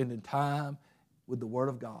we're spending time with the Word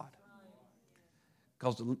of God?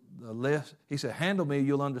 Because the less, he said, handle me,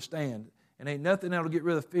 you'll understand. And ain't nothing that'll get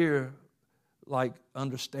rid of fear like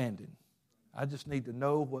understanding. I just need to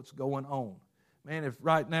know what's going on. Man, if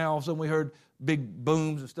right now all of a sudden we heard big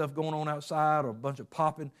booms and stuff going on outside or a bunch of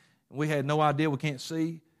popping, and we had no idea, we can't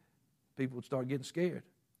see, people would start getting scared.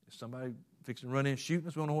 If somebody fixing to run in shooting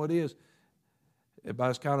us. We don't know what it is.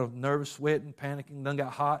 Everybody's kind of nervous, sweating, panicking, done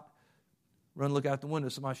got hot. Run, look out the window,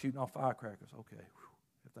 somebody shooting off firecrackers. Okay,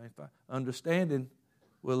 everything's fine. Understanding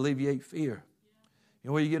will alleviate fear. You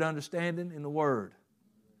know where you get understanding? In the Word.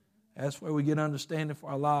 That's where we get understanding for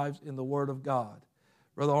our lives, in the Word of God.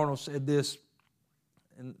 Brother Arnold said this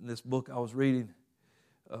in this book I was reading.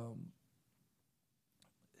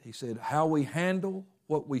 He said, how we handle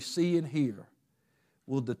what we see and hear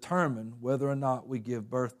will determine whether or not we give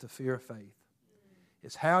birth to fear or faith.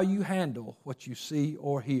 It's how you handle what you see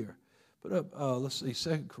or hear. Put up, let's see,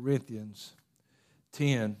 2 Corinthians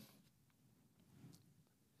 10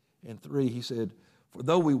 and 3. He said, for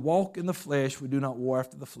though we walk in the flesh, we do not war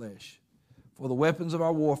after the flesh. For the weapons of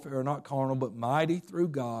our warfare are not carnal, but mighty through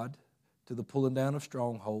God to the pulling down of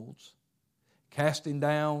strongholds, casting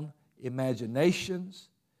down imaginations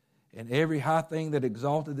and every high thing that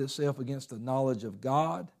exalted itself against the knowledge of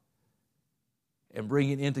God, and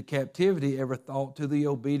bringing into captivity every thought to the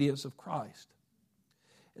obedience of Christ.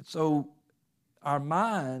 And so our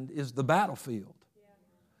mind is the battlefield.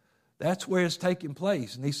 That's where it's taking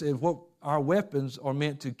place. And he said what our weapons are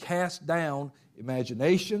meant to cast down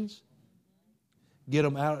imaginations, get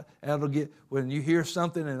them out of when you hear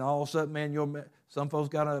something and all of a sudden, man, some folks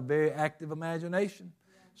got a very active imagination.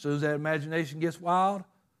 As soon as that imagination gets wild,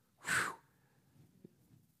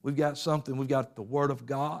 we've got something. We've got the Word of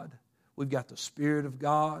God. We've got the Spirit of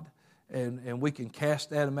God. And we can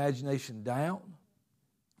cast that imagination down.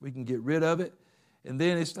 We can get rid of it. And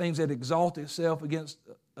then it's things that exalt itself against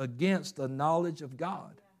the knowledge of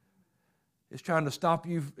God. It's trying to stop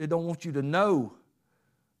you. It don't want you to know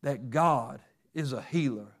that God is a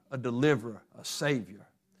healer, a deliverer, a Savior.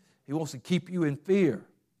 He wants to keep you in fear.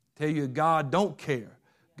 Tell you God don't care.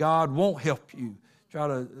 God won't help you. Try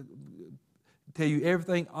to tell you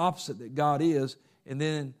everything opposite that God is. And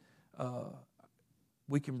then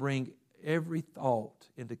we can bring every thought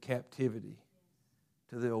into captivity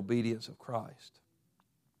to the obedience of Christ.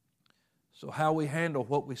 So how we handle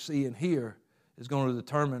what we see and hear is going to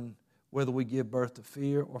determine whether we give birth to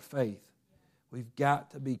fear or faith. We've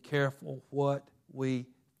got to be careful what we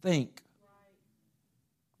think.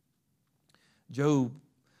 Job,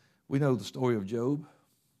 we know the story of Job.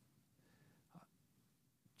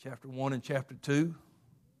 Chapter 1 and chapter 2,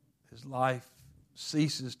 his life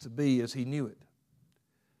ceases to be as he knew it.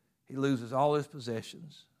 He loses all his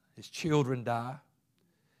possessions. His children die.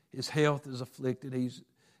 His health is afflicted. He's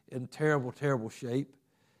in terrible, terrible shape.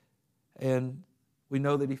 And we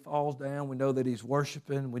know that he falls down. We know that he's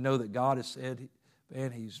worshiping. We know that God has said,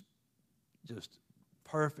 man, he's just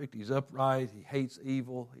perfect. He's upright. He hates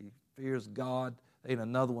evil. He fears God. There ain't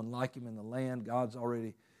another one like him in the land. God's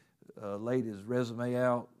already laid his resume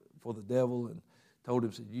out for the devil and told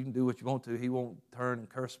him, said, you can do what you want to. He won't turn and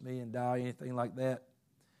curse me and die, anything like that.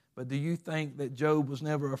 But do you think that Job was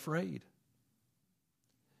never afraid?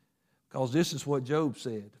 Because this is what Job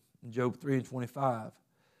said in Job 3 and 25.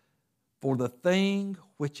 For the thing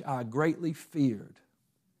which I greatly feared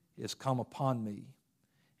is come upon me,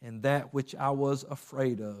 and that which I was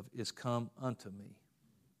afraid of is come unto me.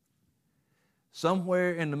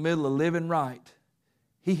 Somewhere in the middle of living right,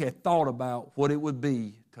 he had thought about what it would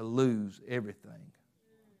be to lose everything.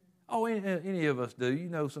 Oh, any of us do. You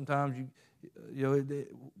know, sometimes you know,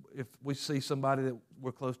 if we see somebody that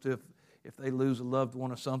we're close to, if they lose a loved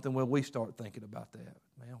one or something, well, we start thinking about that.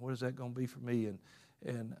 Man, what is that going to be for me?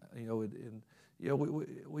 And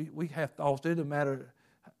we have thoughts. It doesn't matter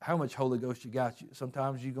how much Holy Ghost you got.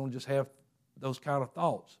 Sometimes you're going to just have those kind of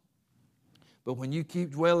thoughts. But when you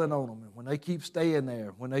keep dwelling on them, and when they keep staying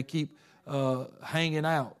there, when they keep hanging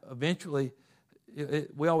out, eventually,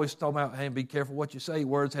 we always talk about, hey, be careful what you say.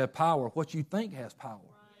 Words have power. What you think has power.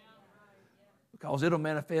 Because it'll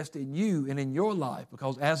manifest in you and in your life.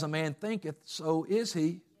 Because as a man thinketh, so is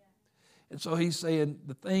he. And so he's saying,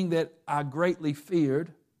 the thing that I greatly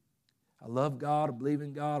feared, I love God, I believe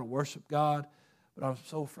in God, I worship God, but I'm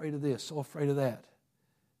so afraid of this, so afraid of that.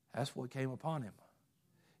 That's what came upon him.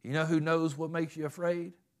 You know who knows what makes you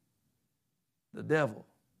afraid? The devil.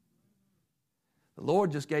 The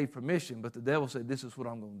Lord just gave permission, but the devil said, this is what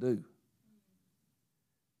I'm going to do.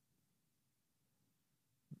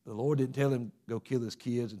 The Lord didn't tell him go kill his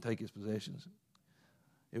kids and take his possessions.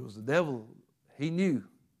 It was the devil. He knew.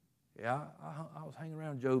 Yeah, I was hanging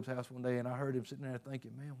around Job's house one day, and I heard him sitting there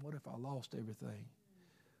thinking, man, what if I lost everything?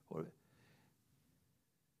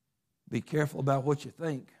 Be careful about what you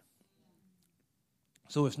think.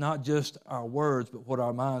 So it's not just our words, but what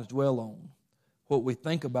our minds dwell on. What we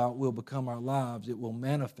think about will become our lives. It will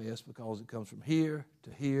manifest because it comes from here to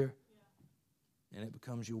here, and it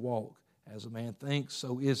becomes your walk. As a man thinks,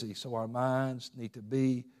 so is he. So our minds need to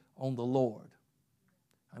be on the Lord.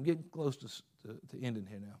 I'm getting close to ending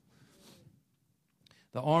here now.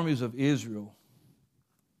 The armies of Israel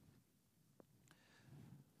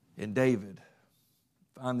and David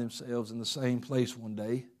find themselves in the same place one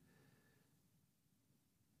day.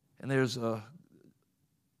 And there's a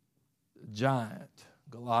giant,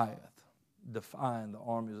 Goliath, defying the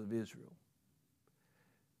armies of Israel.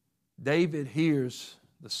 David hears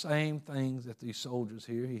the same things that these soldiers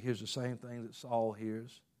hear. He hears the same things that Saul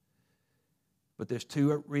hears. But there's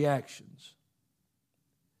two reactions.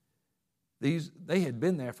 They had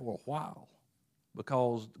been there for a while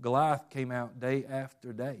because Goliath came out day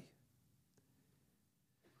after day.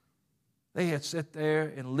 They had sat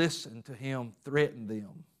there and listened to him threaten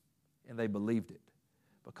them, and they believed it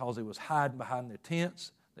because he was hiding behind their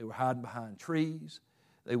tents. They were hiding behind trees.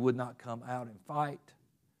 They would not come out and fight.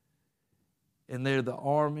 And they're the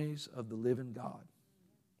armies of the living God.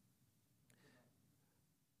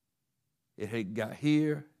 It had got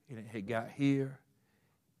here, and it had got here.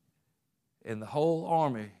 And the whole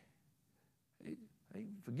army, hey,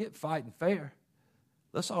 forget fighting fair.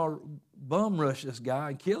 Let's all bum rush this guy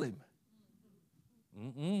and kill him.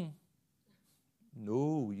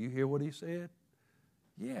 No, you hear what he said?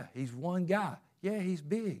 Yeah, he's one guy. Yeah, he's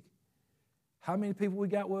big. How many people we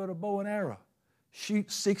got with a bow and arrow?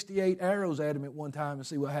 Shoot 68 arrows at him at one time and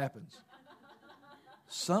see what happens.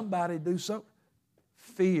 Somebody do something.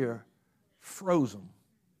 Fear froze them.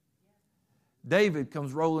 David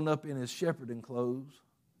comes rolling up in his shepherding clothes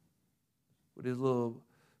with his little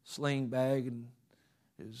sling bag and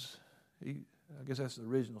I guess that's the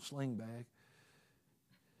original sling bag.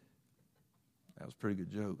 That was a pretty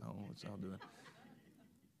good joke. I don't know what y'all doing.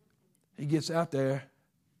 He gets out there.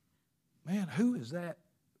 Man, who is that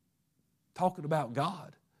talking about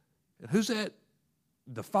God? And who's that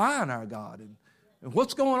defying our God? And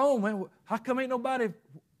what's going on, man? How come ain't nobody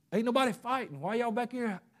fighting? Why y'all back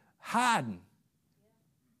here hiding?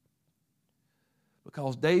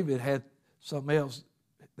 Because David had something else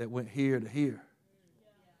that went here to here.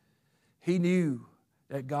 He knew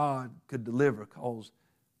that God could deliver because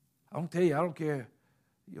I'm going to tell you, I don't care.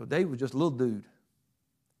 David was just a little dude.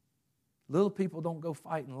 Little people don't go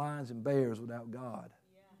fighting lions and bears without God.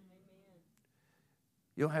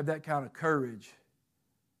 You don't have that kind of courage.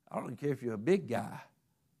 I don't care if you're a big guy.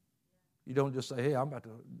 You don't just say, hey, I'm about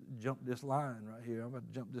to jump this lion right here. I'm about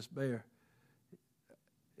to jump this bear.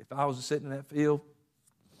 If I was sitting in that field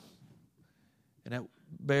and that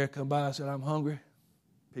bear come by and said, I'm hungry,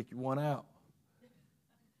 pick you one out.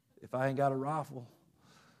 If I ain't got a rifle,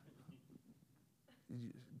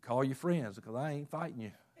 call your friends because I ain't fighting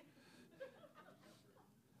you.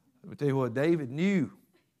 Let me tell you what, David knew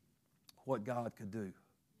what God could do.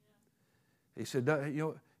 He said,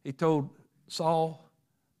 he told Saul,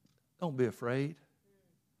 don't be afraid.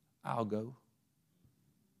 I'll go.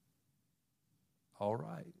 All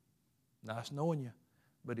right. Nice knowing you.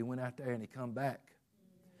 But he went out there and he come back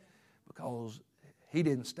because he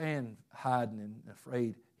didn't stand hiding and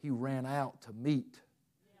afraid. He ran out to meet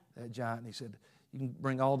that giant. And he said, you can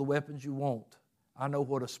bring all the weapons you want. I know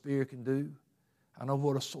what a spear can do. I know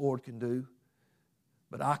what a sword can do.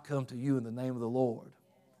 But I come to you in the name of the Lord.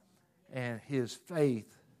 And his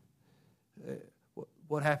faith,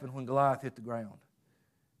 what happened when Goliath hit the ground?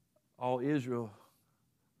 All Israel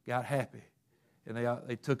got happy. And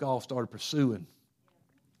they took off, started pursuing.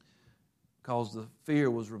 Because the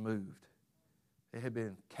fear was removed. They had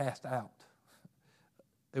been cast out.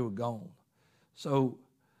 They were gone. So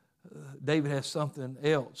David has something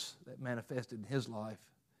else that manifested in his life.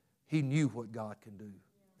 He knew what God can do.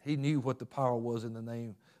 He knew what the power was in the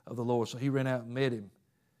name of the Lord. So he ran out and met him.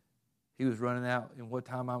 He was running out, in what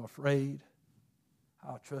time I'm afraid,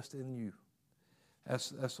 I'll trust in you. That's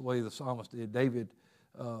the way the psalmist did. David,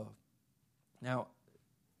 now,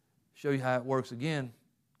 show you how it works again.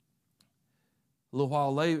 A little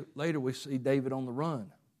while later, we see David on the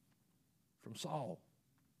run from Saul.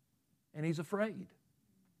 And he's afraid.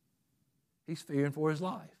 He's fearing for his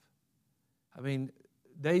life. I mean,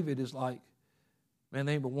 David is like, man,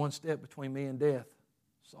 there ain't but one step between me and death.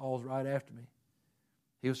 Saul's right after me.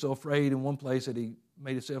 He was so afraid in one place that he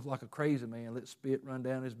made himself like a crazy man, let spit run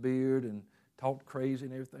down his beard and talked crazy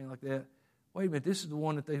and everything like that. Wait a minute, this is the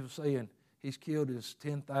one that they were saying he's killed his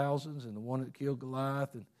 10,000s and the one that killed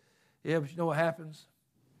Goliath. And yeah, but you know what happens?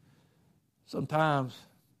 Sometimes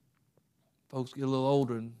folks get a little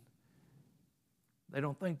older and they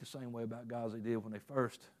don't think the same way about God as they did when they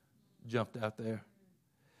first jumped out there.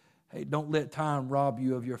 Hey, don't let time rob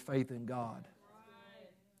you of your faith in God.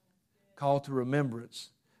 Call to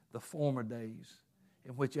remembrance the former days.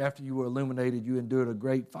 in which after you were illuminated, you endured a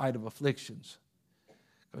great fight of afflictions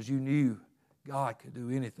because you knew God could do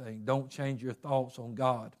anything. Don't change your thoughts on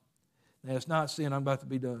God. Now, it's not sin. I'm about to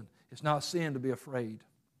be done. It's not sin to be afraid,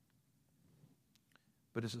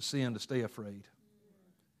 but it's a sin to stay afraid.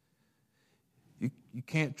 You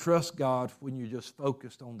can't trust God when you're just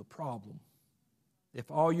focused on the problem. If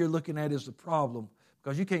all you're looking at is the problem,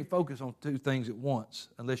 because you can't focus on two things at once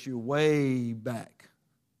unless you're way back.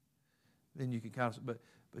 Then you can kind of,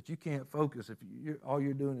 but you can't focus if all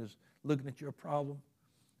you're doing is looking at your problem.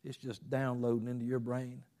 It's just downloading into your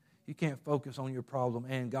brain. You can't focus on your problem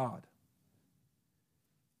and God.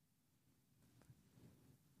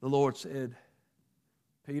 The Lord said,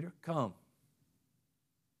 Peter, come.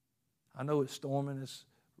 I know it's storming, it's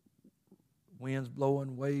winds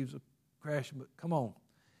blowing, waves are crashing, but come on.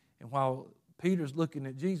 And while Peter's looking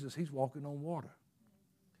at Jesus, he's walking on water.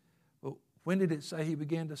 But when did it say he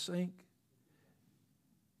began to sink?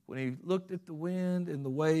 When he looked at the wind and the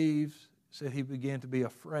waves, it said he began to be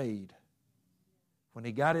afraid. When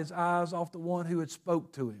he got his eyes off the one who had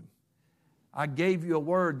spoke to him, I gave you a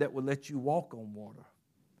word that would let you walk on water.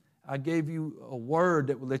 I gave you a word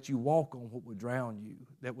that would let you walk on what would drown you,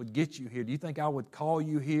 that would get you here. Do you think I would call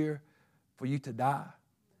you here for you to die?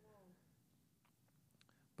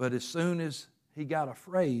 But as soon as he got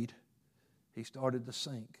afraid, he started to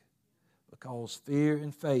sink because fear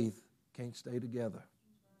and faith can't stay together.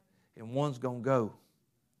 And one's going to go.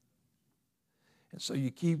 And so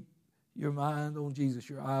you keep your mind on Jesus,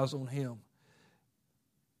 your eyes on Him.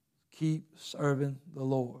 Keep serving the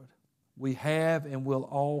Lord. We have and will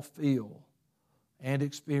all feel and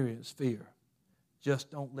experience fear.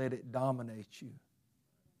 Just don't let it dominate you.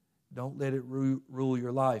 Don't let it rule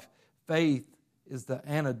your life. Faith is the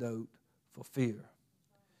antidote for fear.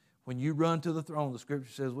 When you run to the throne, the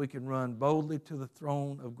Scripture says we can run boldly to the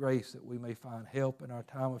throne of grace that we may find help in our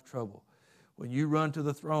time of trouble. When you run to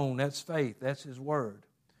the throne, that's faith. That's His Word.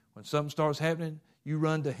 When something starts happening, you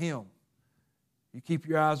run to Him. You keep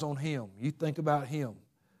your eyes on Him. You think about Him.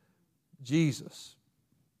 Jesus.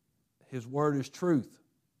 His Word is truth.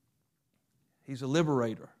 He's a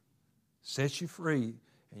liberator. Sets you free.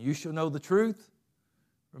 And you shall know the truth.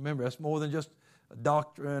 Remember, that's more than just a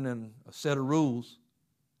doctrine and a set of rules.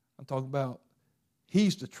 I'm talking about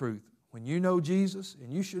He's the truth. When you know Jesus,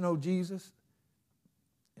 and you should know Jesus,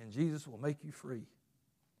 and Jesus will make you free.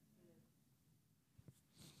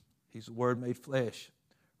 He's the Word made flesh.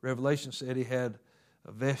 Revelation said He had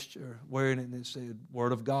a vesture wearing it, and it said,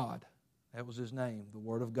 Word of God. That was His name, the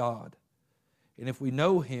Word of God. And if we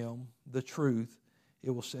know Him, the truth,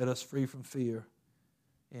 it will set us free from fear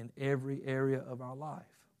in every area of our life.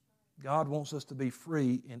 God wants us to be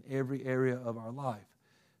free in every area of our life.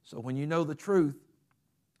 So when you know the truth,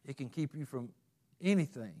 it can keep you from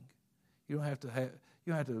anything. You don't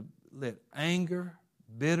have to let anger,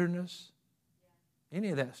 bitterness, any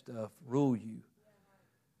of that stuff rule you.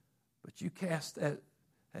 But you cast that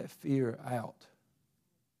fear out.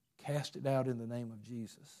 Cast it out in the name of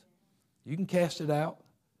Jesus. You can cast it out.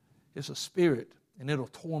 It's a spirit, and it'll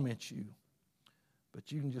torment you.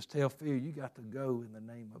 But you can just tell fear, you got to go in the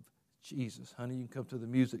name of Jesus. Honey, you can come to the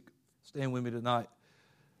music. Stand with me tonight.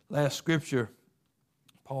 Last scripture,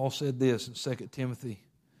 Paul said this in 2 Timothy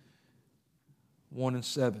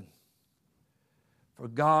 1:7. For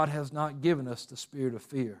God has not given us the spirit of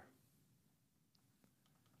fear,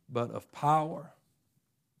 but of power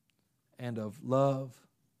and of love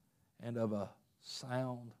and of a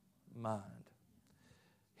sound mind.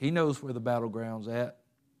 He knows where the battleground's at,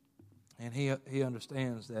 and he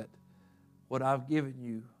understands that what I've given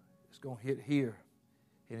you is going to hit here.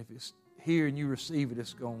 And if it's here and you receive it,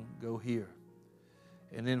 it's going to go here.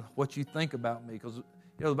 And then what you think about me, because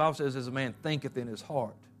the Bible says, as a man thinketh in his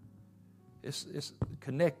heart. It's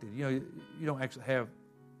connected. You don't actually have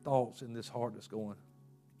thoughts in this heart that's going.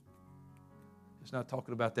 It's not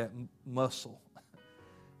talking about that muscle.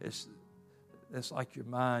 It's like your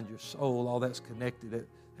mind, your soul, all that's connected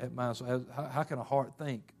at mind. So how can a heart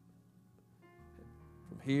think?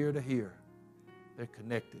 From here to here, they're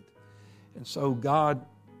connected. And so God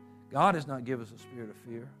has not given us a spirit of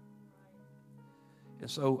fear. And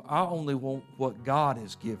so I only want what God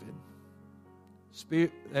has given.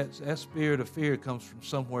 That spirit of fear comes from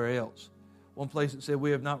somewhere else. One place it said,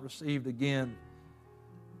 we have not received again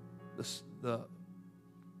it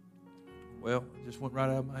just went right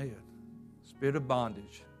out of my head. Spirit of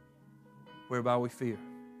bondage, whereby we fear.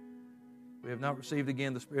 We have not received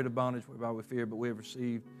again the spirit of bondage, whereby we fear, but we have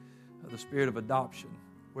received the spirit of adoption,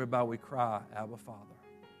 whereby we cry, Abba, Father.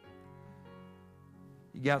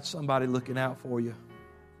 You got somebody looking out for you.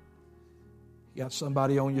 You got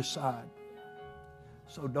somebody on your side.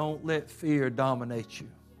 So don't let fear dominate you.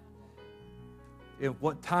 In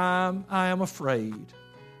what time I am afraid,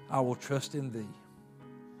 I will trust in thee.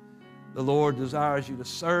 The Lord desires you to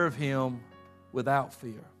serve Him without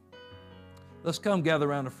fear. Let's come gather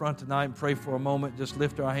around the front tonight and pray for a moment. Just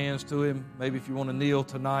lift our hands to Him. Maybe if you want to kneel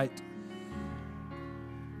tonight.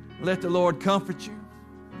 Let the Lord comfort you.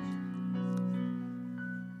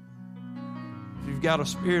 If you've got a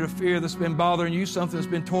spirit of fear that's been bothering you, something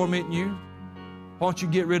that's been tormenting you, why don't you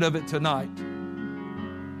get rid of it tonight?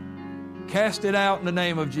 Cast it out in the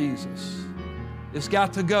name of Jesus. It's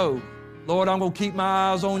got to go. Lord, I'm going to keep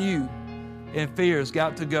my eyes on you, and fear's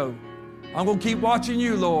got to go. I'm going to keep watching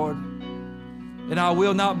you, Lord, and I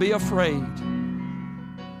will not be afraid.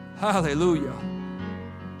 Hallelujah.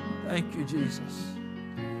 Thank you, Jesus.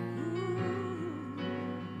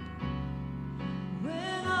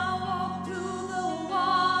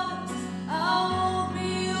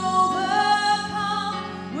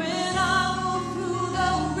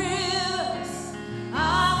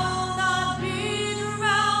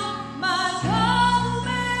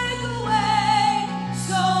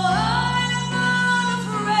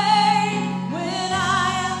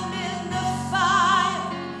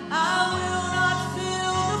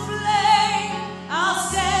 I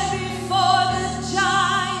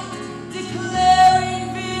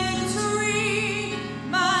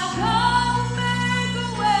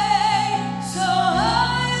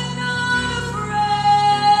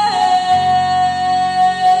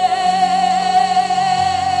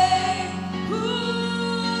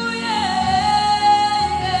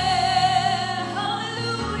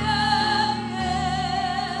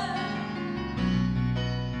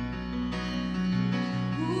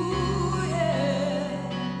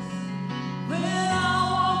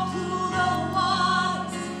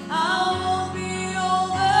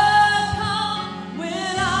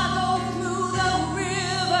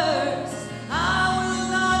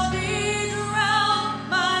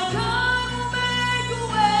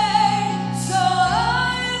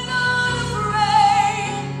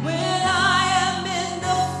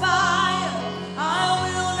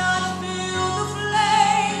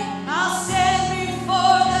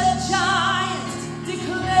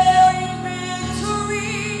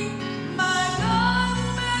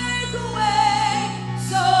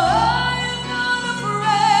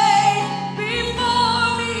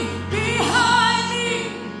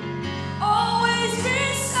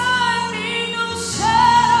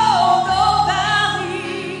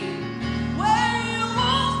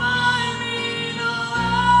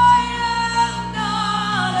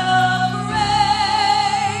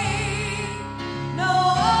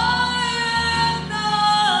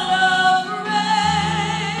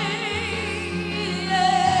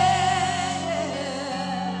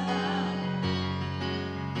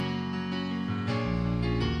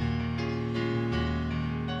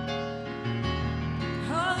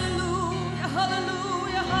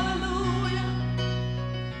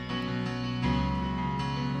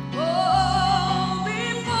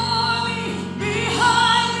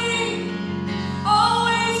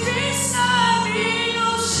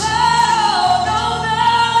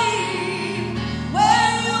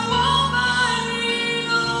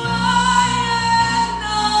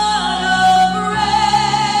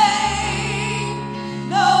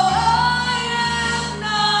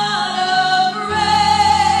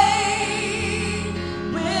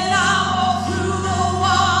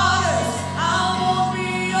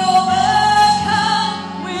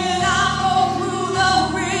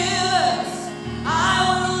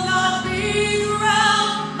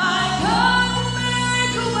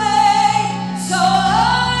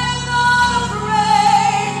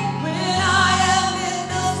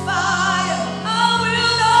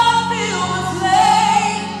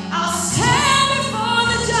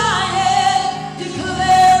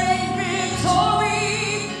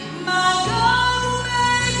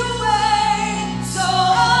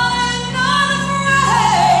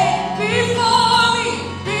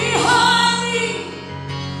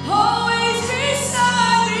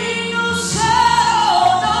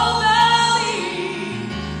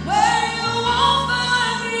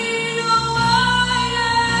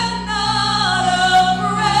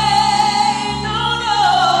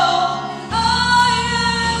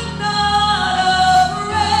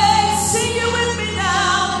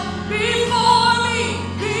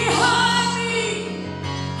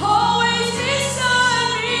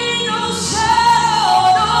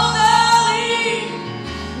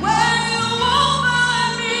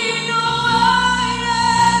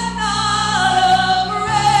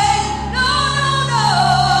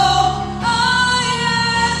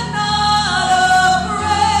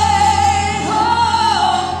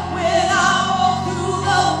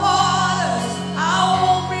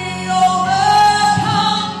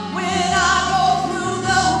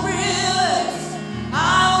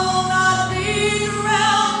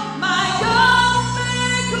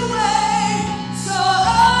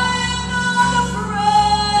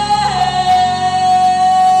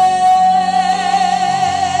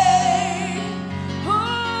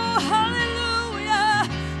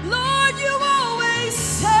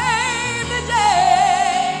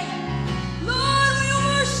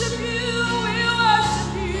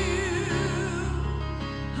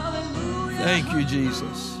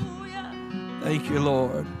Jesus. Thank you,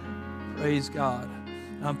 Lord. Praise God.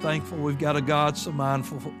 I'm thankful we've got a God so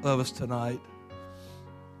mindful of us tonight.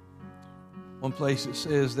 One place it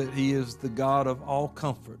says that He is the God of all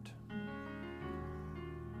comfort.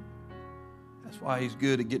 That's why He's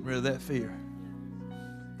good at getting rid of that fear.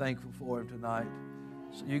 Thankful for Him tonight.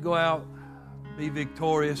 So you go out, be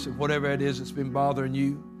victorious of whatever it is that's been bothering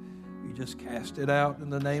you. You just cast it out in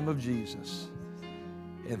the name of Jesus.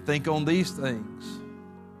 And think on these things.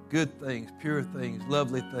 Good things, pure things,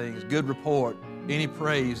 lovely things, good report, any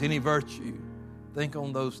praise, any virtue. Think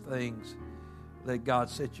on those things. Let God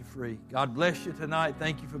set you free. God bless you tonight.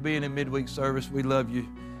 Thank you for being in midweek service. We love you.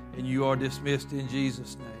 And you are dismissed in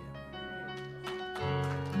Jesus' name.